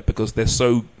see that because they're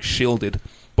so shielded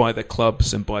by their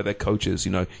clubs and by their coaches.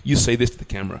 You know, you say this to the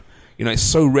camera. You know, it's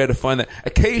so rare to find that.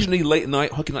 Occasionally, late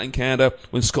night, Hockey Night in Canada,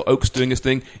 when Scott Oak's doing his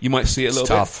thing, you might see it a little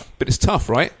tough. bit. But it's tough,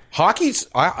 right?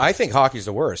 I think hockey's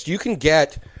the worst. You can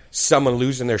get someone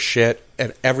losing their shit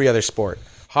at every other sport.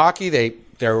 Hockey,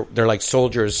 they're like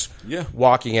soldiers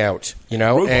walking out, you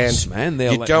know, Robots, and man.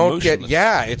 They're you like don't get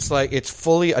emotionless. it's like it's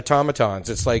fully automatons.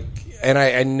 It's like, and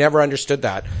I never understood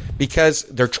that because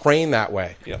they're trained that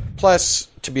way. Yeah. Plus,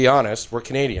 to be honest, we're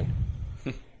Canadian,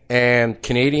 and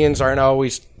Canadians aren't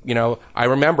always, you know. I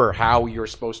remember how you're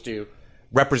supposed to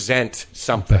represent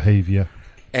something. Behavior.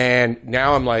 And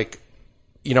now I'm like,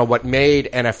 you know, what made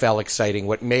NFL exciting,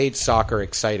 what made soccer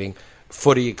exciting,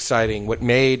 footy exciting, what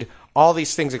made all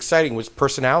these things exciting was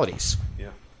personalities. Yeah.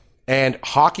 And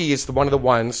hockey is one of the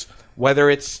ones, whether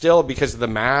it's still because of the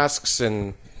masks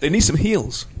and... They need some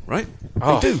heels, right?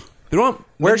 Oh. They do. There aren't...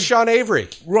 Where's Sean Avery?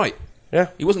 Right. Yeah.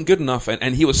 He wasn't good enough,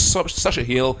 and he was such a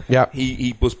heel. Yeah.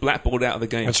 He was blackballed out of the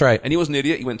game. That's right. And he was an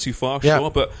idiot. He went too far, Yeah.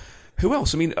 sure. But who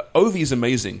else? I mean, Ovi's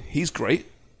amazing. He's great.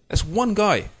 That's one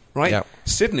guy, right? Yeah.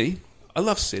 Sydney, I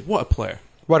love Sid. What a player.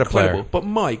 What a Incredible. player. But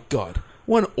my God,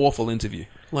 what an awful interview.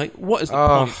 Like, what is the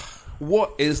point?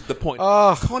 What is the point?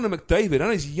 Connor McDavid, I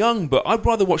know he's young, but I'd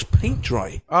rather watch paint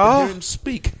dry than hear him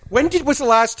speak. When was the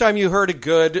last time you heard a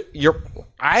good...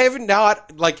 I haven't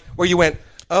not, like, where you went,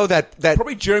 oh, that...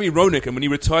 Probably Jeremy Roenick, and when he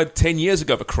retired 10 years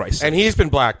ago, for Christ's sake. And he's been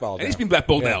blackballed And now. he's been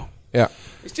blackballed now. Yeah.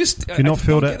 It's just... Do you not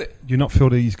feel that? Do you not feel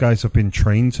that these guys have been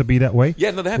trained to be that way?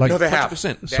 Yeah, no, they have. Like, No, they have.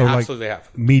 100%. They So, like, absolutely have.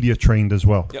 media trained as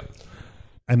well. Yep.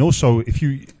 And also, if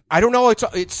you... I don't know.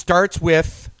 It starts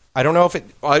with... I don't know if it...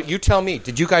 you tell me.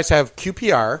 Did you guys have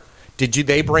QPR?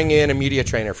 They bring in a media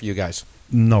trainer for you guys?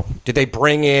 No. Did they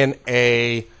bring in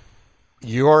a...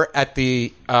 You're at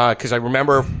the... Because I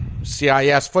remember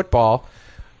CIS football,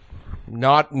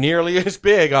 not nearly as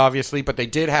big, obviously, but they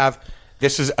did have...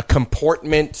 This is a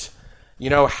comportment, you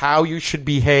know, how you should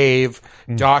behave,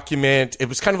 document. It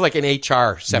was kind of like an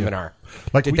HR seminar.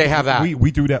 Like Did they have that?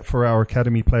 We do that for our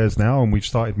academy players now, and we've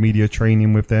started media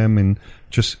training with them and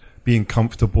just being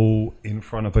comfortable in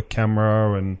front of a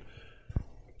camera and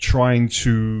trying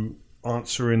to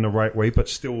answer in the right way, but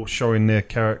still showing their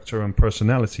character and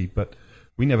personality. But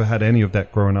we never had any of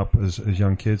that growing up as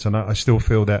young kids, and I still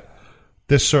feel that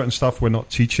there's certain stuff we're not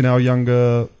teaching our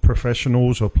younger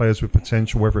professionals or players with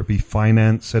potential, whether it be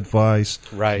finance advice,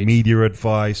 Right. media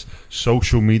advice,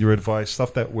 social media advice,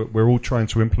 stuff that we're all trying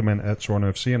to implement at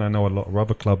Toronto FC, and I know a lot of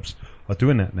other clubs are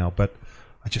doing that now. But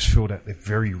I just feel that they're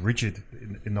very rigid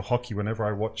in the hockey. Whenever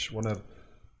I watch one of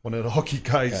the hockey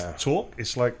guys talk,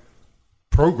 it's like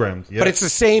programmed. Yeah. But it's the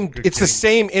same. Good It's the game.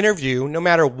 same interview, no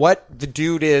matter what the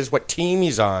dude is, what team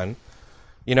he's on.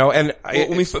 You know, and Well,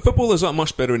 I mean, footballers aren't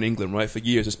much better in England, right? For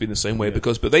years, it's been the same way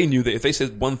but they knew that if they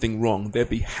said one thing wrong, they'd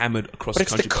be hammered across but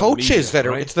the it's the country. by coaches media, that are.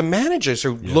 right? It's the managers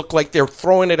who look like they're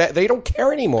throwing it at. They don't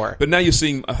care anymore. But now you're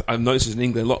seeing, I've noticed in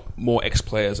England, a lot more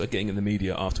ex-players are getting in the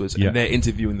media afterwards, Yeah. and they're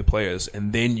interviewing the players,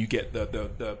 and then you get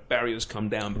the barriers come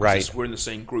down because Right. we're in the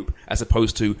same group, as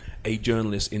opposed to a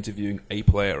journalist interviewing a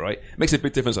player, right? It makes a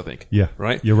big difference, I think. Yeah,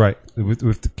 Right? You're right.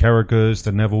 With the Carragers,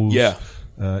 the Nevilles, Yeah.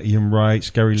 Ian Wright,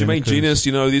 Gary Jermaine Lineker. Genius,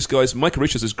 you know, these guys. Michael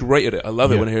Richards is great at it. I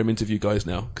love it Yeah. when I hear him interview guys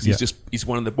now because Yeah. he's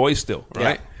one of the boys still,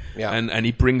 right? Yeah. And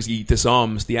he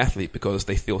disarms the athlete because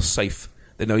they feel safe.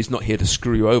 They know he's not here to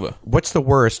screw you over. What's the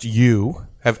worst you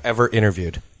have ever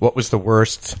interviewed? What was the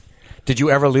worst? Did you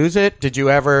ever lose it? Did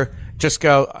you ever just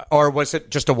go, or was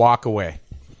it just a walk away?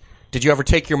 Did you ever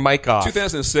take your mic off?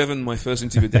 2007, my first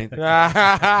interview with Dane.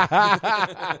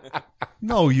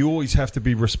 No, you always have to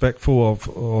be respectful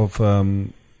of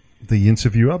the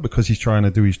interviewer because he's trying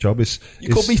to do his job. You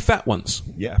called me fat once.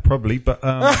 Yeah, probably, but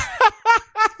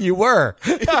You were.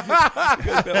 He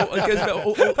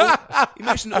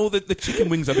mentioned all the chicken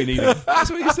wings I've been eating. That's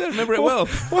what he said. I remember it well.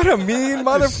 What a mean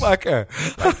motherfucker.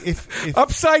 if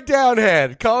Upside down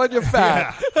head, calling you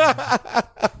fat.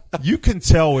 you can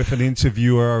tell if an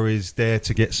interviewer is there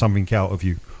to get something out of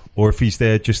you, or if he's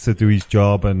there just to do his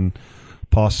job and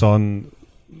pass on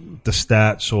the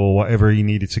stats or whatever he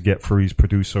needed to get for his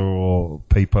producer or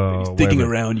paper. If he's or digging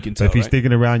whatever. around, you can So tell, if he's right?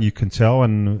 digging around, you can tell,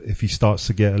 and if he starts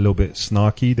to get a little bit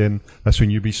snarky, then that's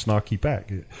when you be snarky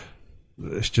back.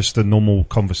 It's just a normal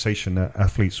conversation that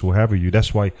athletes will have with you.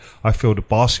 That's why I feel the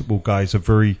basketball guys are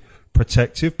very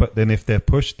protective, but then if they're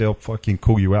pushed, they'll fucking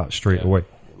call you out straight away.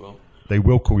 They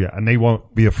will call you out, and they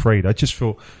won't be afraid. I just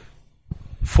feel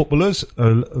footballers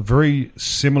are very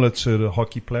similar to the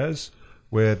hockey players,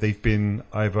 where they've been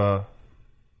either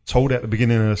told at the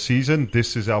beginning of the season,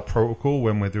 this is our protocol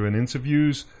when we're doing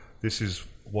interviews. This is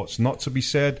what's not to be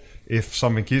said. If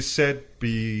something is said,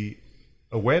 be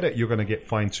aware that you're going to get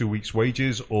fined 2 weeks'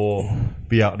 wages or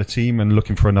be out of the team and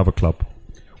looking for another club.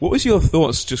 What was your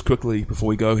thoughts, just quickly before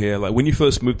we go here, like when you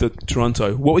first moved to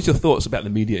Toronto, what was your thoughts about the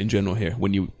media in general here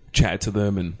when you chatted to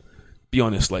them, and be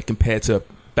honest, like compared to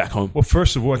back home? Well,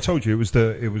 first of all, I told you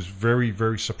it was very,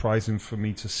 very surprising for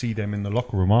me to see them in the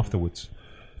locker room afterwards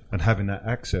and having that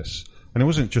access. And it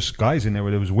wasn't just guys in there,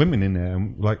 there was women in there,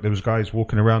 and like there was guys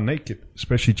walking around naked,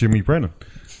 especially Jimmy Brennan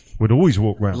would always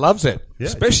walk around. Loves it. Yeah,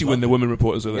 especially when the women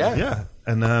reporters are there. Yeah.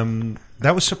 And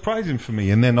that was surprising for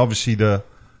me. And then obviously the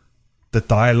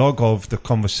dialogue of the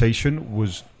conversation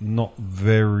was not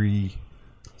very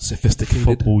sophisticated.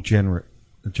 Football generate.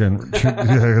 There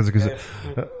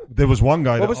was one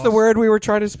guy. What was the word we were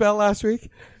trying to spell last week?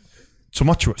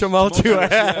 Tumultuous.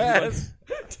 Tumultuous.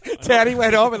 Tanny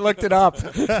went home and looked it up.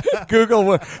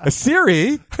 Google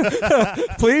Siri,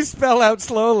 please spell out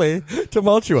slowly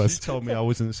tumultuous. She told me I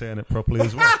wasn't saying it properly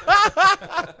as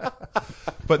well.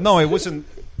 But no, it wasn't.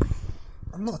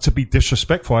 Not to be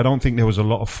disrespectful, I don't think there was a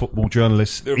lot of football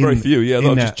journalists. There were very few, a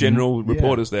lot of just general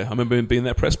reporters there. I remember being in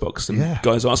that press box and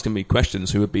guys asking me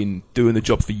questions who had been doing the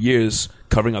job for years,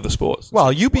 covering other sports.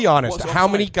 Well, you be honest. How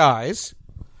many guys?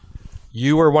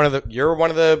 You're one of the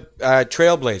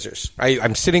trailblazers.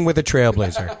 I'm sitting with a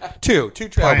trailblazer. Two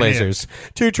trailblazers.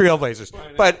 Two trailblazers.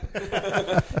 But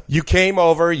you came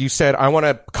over. You said, "I want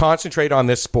to concentrate on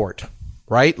this sport."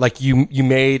 Right? Like you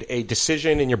made a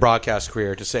decision in your broadcast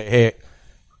career to say, "Hey,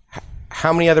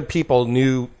 how many other people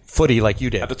knew footy like you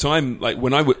did?" At the time, like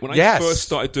when I first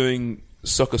started doing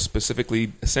soccer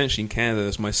specifically, essentially in Canada,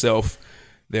 as myself,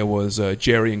 there was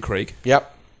Jerry and Craig.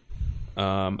 Yep.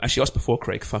 Actually, I was before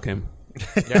Craig. Fuck him.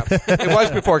 Yeah, it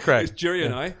was before Craig. It was Jerry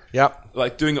and I. Yep.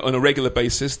 Like doing it on a regular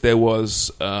basis. There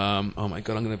was, oh my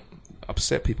God, I'm going to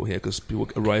upset people here because people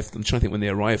arrived. I'm trying to think when they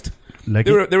arrived.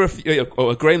 Leggett? There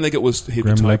were Graham Leggett was he'd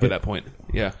retired by that point.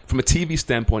 Yeah, from a TV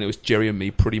standpoint, it was Jerry and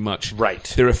me pretty much. Right.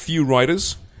 There are a few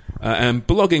writers, and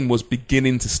blogging was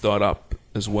beginning to start up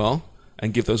as well,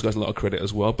 and give those guys a lot of credit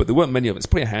as well. But there weren't many of them. It's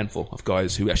probably a handful of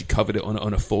guys who actually covered it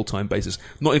on a full time basis.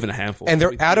 Not even a handful. And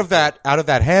they're out of that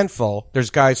handful, there's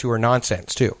guys who are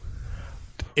nonsense too.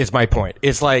 Is my point.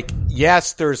 It's like,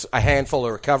 yes, there's a handful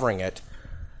who are covering it,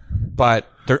 but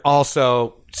they're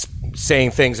also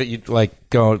saying things that you like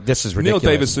go, this is ridiculous.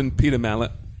 Neil Davison, Peter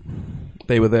Mallett,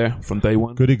 they were there from day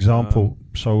one. Good example.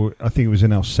 So I think it was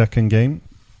in our second game.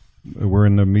 We're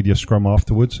in the media scrum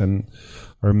afterwards, and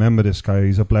I remember this guy.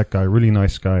 He's a black guy, really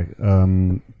nice guy,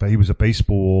 but he was a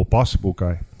baseball or basketball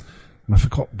guy. And I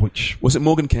forgot which. Was it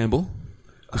Morgan Campbell?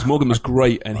 Because Morgan was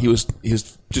great, and he was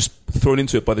just thrown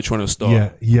into it by the Toronto Star.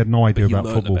 Yeah, he had no idea about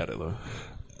football. About it, though.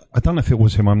 I don't know if it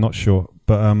was him. I'm not sure,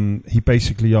 but he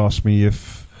basically asked me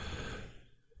if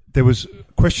there was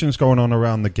questions going on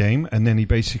around the game, and then he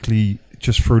basically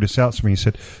just threw this out to me. He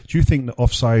said, "Do you think the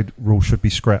offside rule should be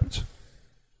scrapped?"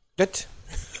 What?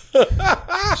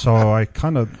 So I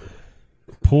kind of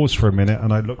paused for a minute,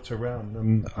 and I looked around,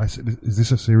 and I said, "Is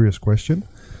this a serious question?"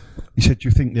 He said, "Do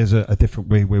you think there's a different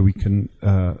way where we can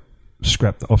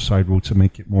scrap the offside rule to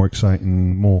make it more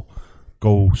exciting, more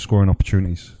goal-scoring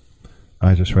opportunities?"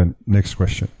 I just went, "Next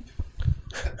question."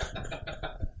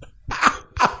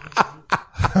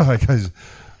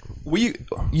 Were you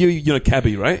know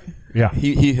Cabby, right? Yeah.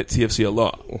 He hit TFC a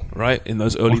lot, right? In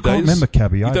those early days. I can't remember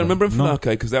Cabby. You either. don't remember him from No.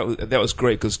 Okay, because that was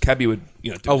great because Cabby would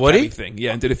do the would he? Cabby thing,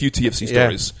 yeah, and did a few TFC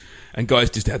stories, and guys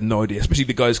just had no idea, especially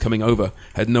the guys coming over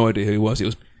had no idea who he was. It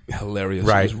was hilarious.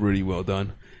 Right. It was really well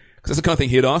done. Because that's the kind of thing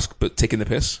he'd ask, but taking the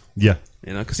piss. Yeah.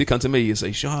 You know, because he'd come to me and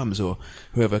say, "Shams or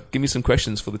whoever, give me some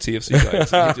questions for the TFC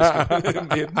guys." And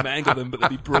he'd just mangle them, but they'd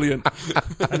be brilliant.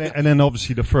 And then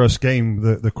obviously the first game,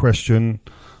 the question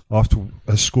after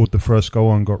I scored the first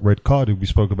goal and got red carded, we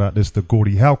spoke about this, the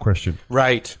Gordie Howe question.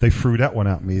 Right. They threw that one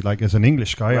at me. Like, as an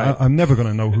English guy, Right. I'm never going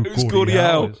to know who Who's Gordie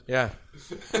Howe is. Yeah.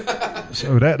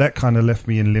 So that kind of left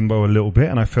me in limbo a little bit,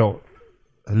 and I felt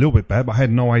a little bit bad, but I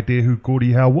had no idea who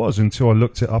Gordie Howe was until I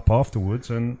looked it up afterwards,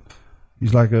 and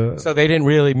he's like a... So they didn't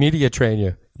really media train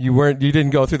you. You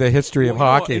didn't go through the history of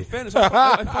hockey. In fairness,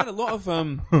 I find a lot of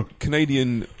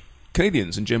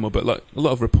Canadians in general, but like a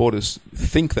lot of reporters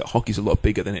think that hockey's a lot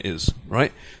bigger than it is,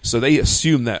 right? So they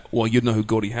assume that, well, you'd know who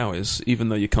Gordie Howe is, even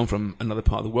though you come from another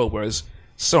part of the world. Whereas,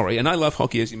 sorry, and I love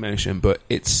hockey as you mentioned, but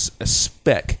it's a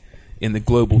speck in the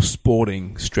global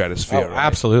sporting stratosphere. Oh, right?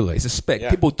 Absolutely. It's a speck. Yeah.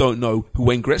 People don't know who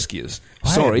Wayne Gretzky is. I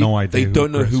had no idea they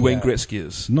don't know who Wayne Gretzky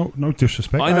is. No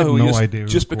disrespect. I know who had he no is idea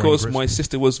just who because Wayne my Gretzky.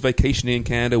 sister was vacationing in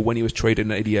Canada when he was traded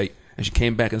in '88, and she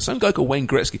came back, and some guy called Wayne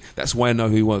Gretzky. That's why I know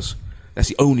who he was. That's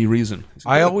the only reason.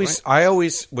 I was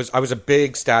a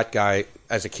big stat guy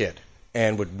as a kid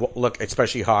and would look,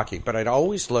 especially hockey, but I'd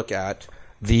always look at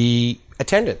the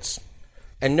attendance.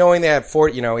 And knowing they have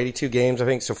 82 games, I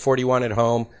think, so 41 at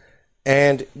home.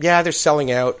 And yeah, they're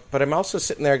selling out, but I'm also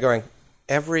sitting there going,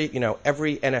 every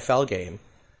NFL game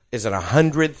is at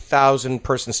 100,000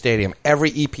 person stadium.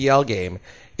 Every EPL game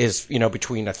is,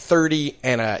 between a 30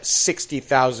 and a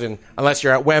 60,000, unless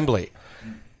you're at Wembley.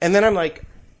 And then I'm like,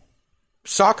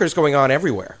 soccer's going on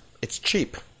everywhere. It's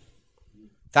cheap.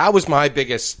 That was my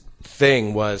biggest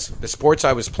thing, was the sports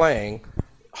I was playing.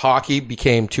 Hockey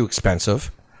became too expensive.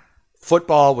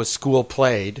 Football was school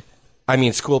paid.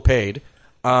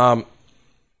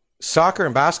 Soccer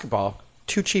and basketball,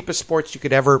 two cheapest sports you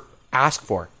could ever ask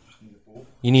for.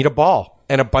 You need a ball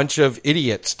and a bunch of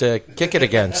idiots to kick it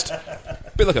against.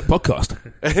 A bit like a podcast.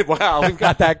 Wow, we've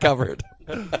got that covered.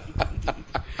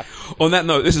 On that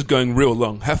note, this is going real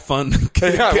long. Have fun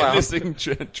getting this thing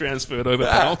transferred over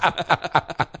now.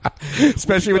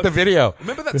 Especially with the video.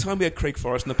 Remember that time we had Craig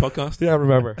Forrest in the podcast? Yeah, I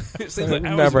remember. It seems like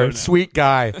hours ago now. Sweet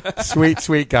guy.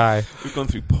 Sweet guy. We've gone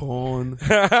through porn,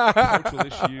 cultural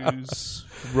issues,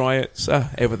 riots,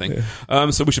 everything.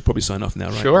 So we should probably sign off now,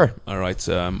 right? Sure. All right.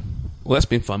 Well, that's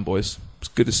been fun, boys. It's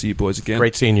good to see you boys again.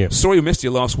 Great seeing you. Sorry we missed you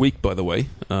last week, by the way.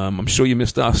 I'm sure you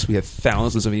missed us. We had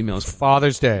thousands of emails.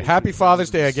 Father's Day. Happy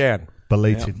Father's Day again.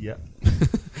 Belated, yeah.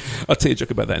 I'll tell you a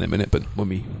joke about that in a minute, but when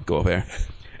we go off air.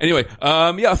 Anyway,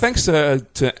 thanks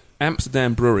to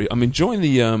Amsterdam Brewery. I'm enjoying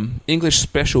the English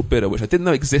Special Bitter, which I didn't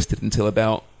know existed until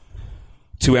about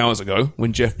 2 hours ago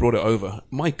when Jeff brought it over.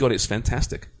 My God, it's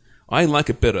fantastic. I like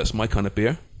a bitter. It's my kind of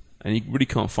beer, and you really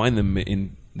can't find them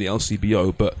in the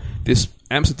LCBO, but this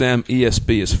Amsterdam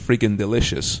ESB is friggin'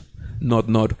 delicious.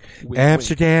 Nod.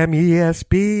 Amsterdam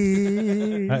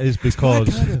ESB. That is because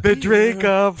the drink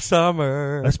of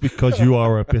summer. That's because you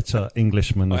are a bitter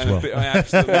Englishman as well. I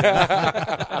absolutely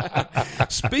am.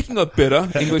 Speaking of bitter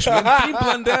Englishman, Dean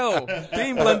Blundell.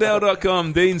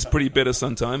 DeanBlundell.com. Dean's pretty bitter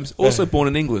sometimes. Also born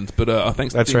in England, but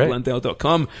thanks to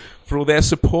DeanBlundell.com for all their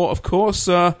support, of course.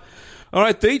 All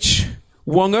right, Deech,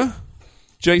 Wonga,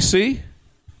 JC,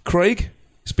 Craig.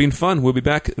 It's been fun. We'll be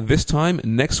back this time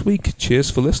next week. Cheers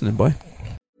for listening. Bye.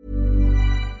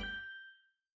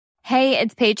 Hey,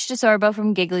 it's Paige DeSorbo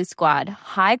from Giggly Squad.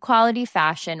 High quality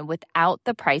fashion without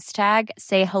the price tag.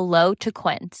 Say hello to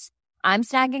Quince. I'm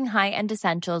snagging high-end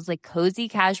essentials like cozy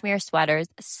cashmere sweaters,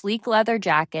 sleek leather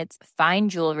jackets, fine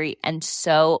jewelry, and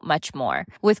so much more.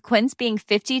 With Quince being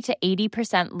 50 to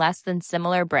 80% less than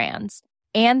similar brands.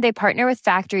 And they partner with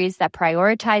factories that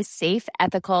prioritize safe,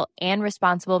 ethical, and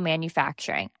responsible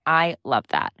manufacturing. I love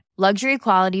that. Luxury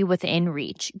quality within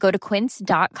reach. Go to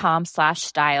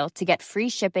quince.com/style to get free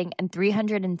shipping and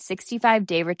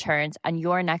 365-day returns on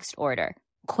your next order.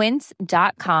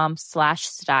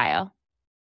 Quince.com/style.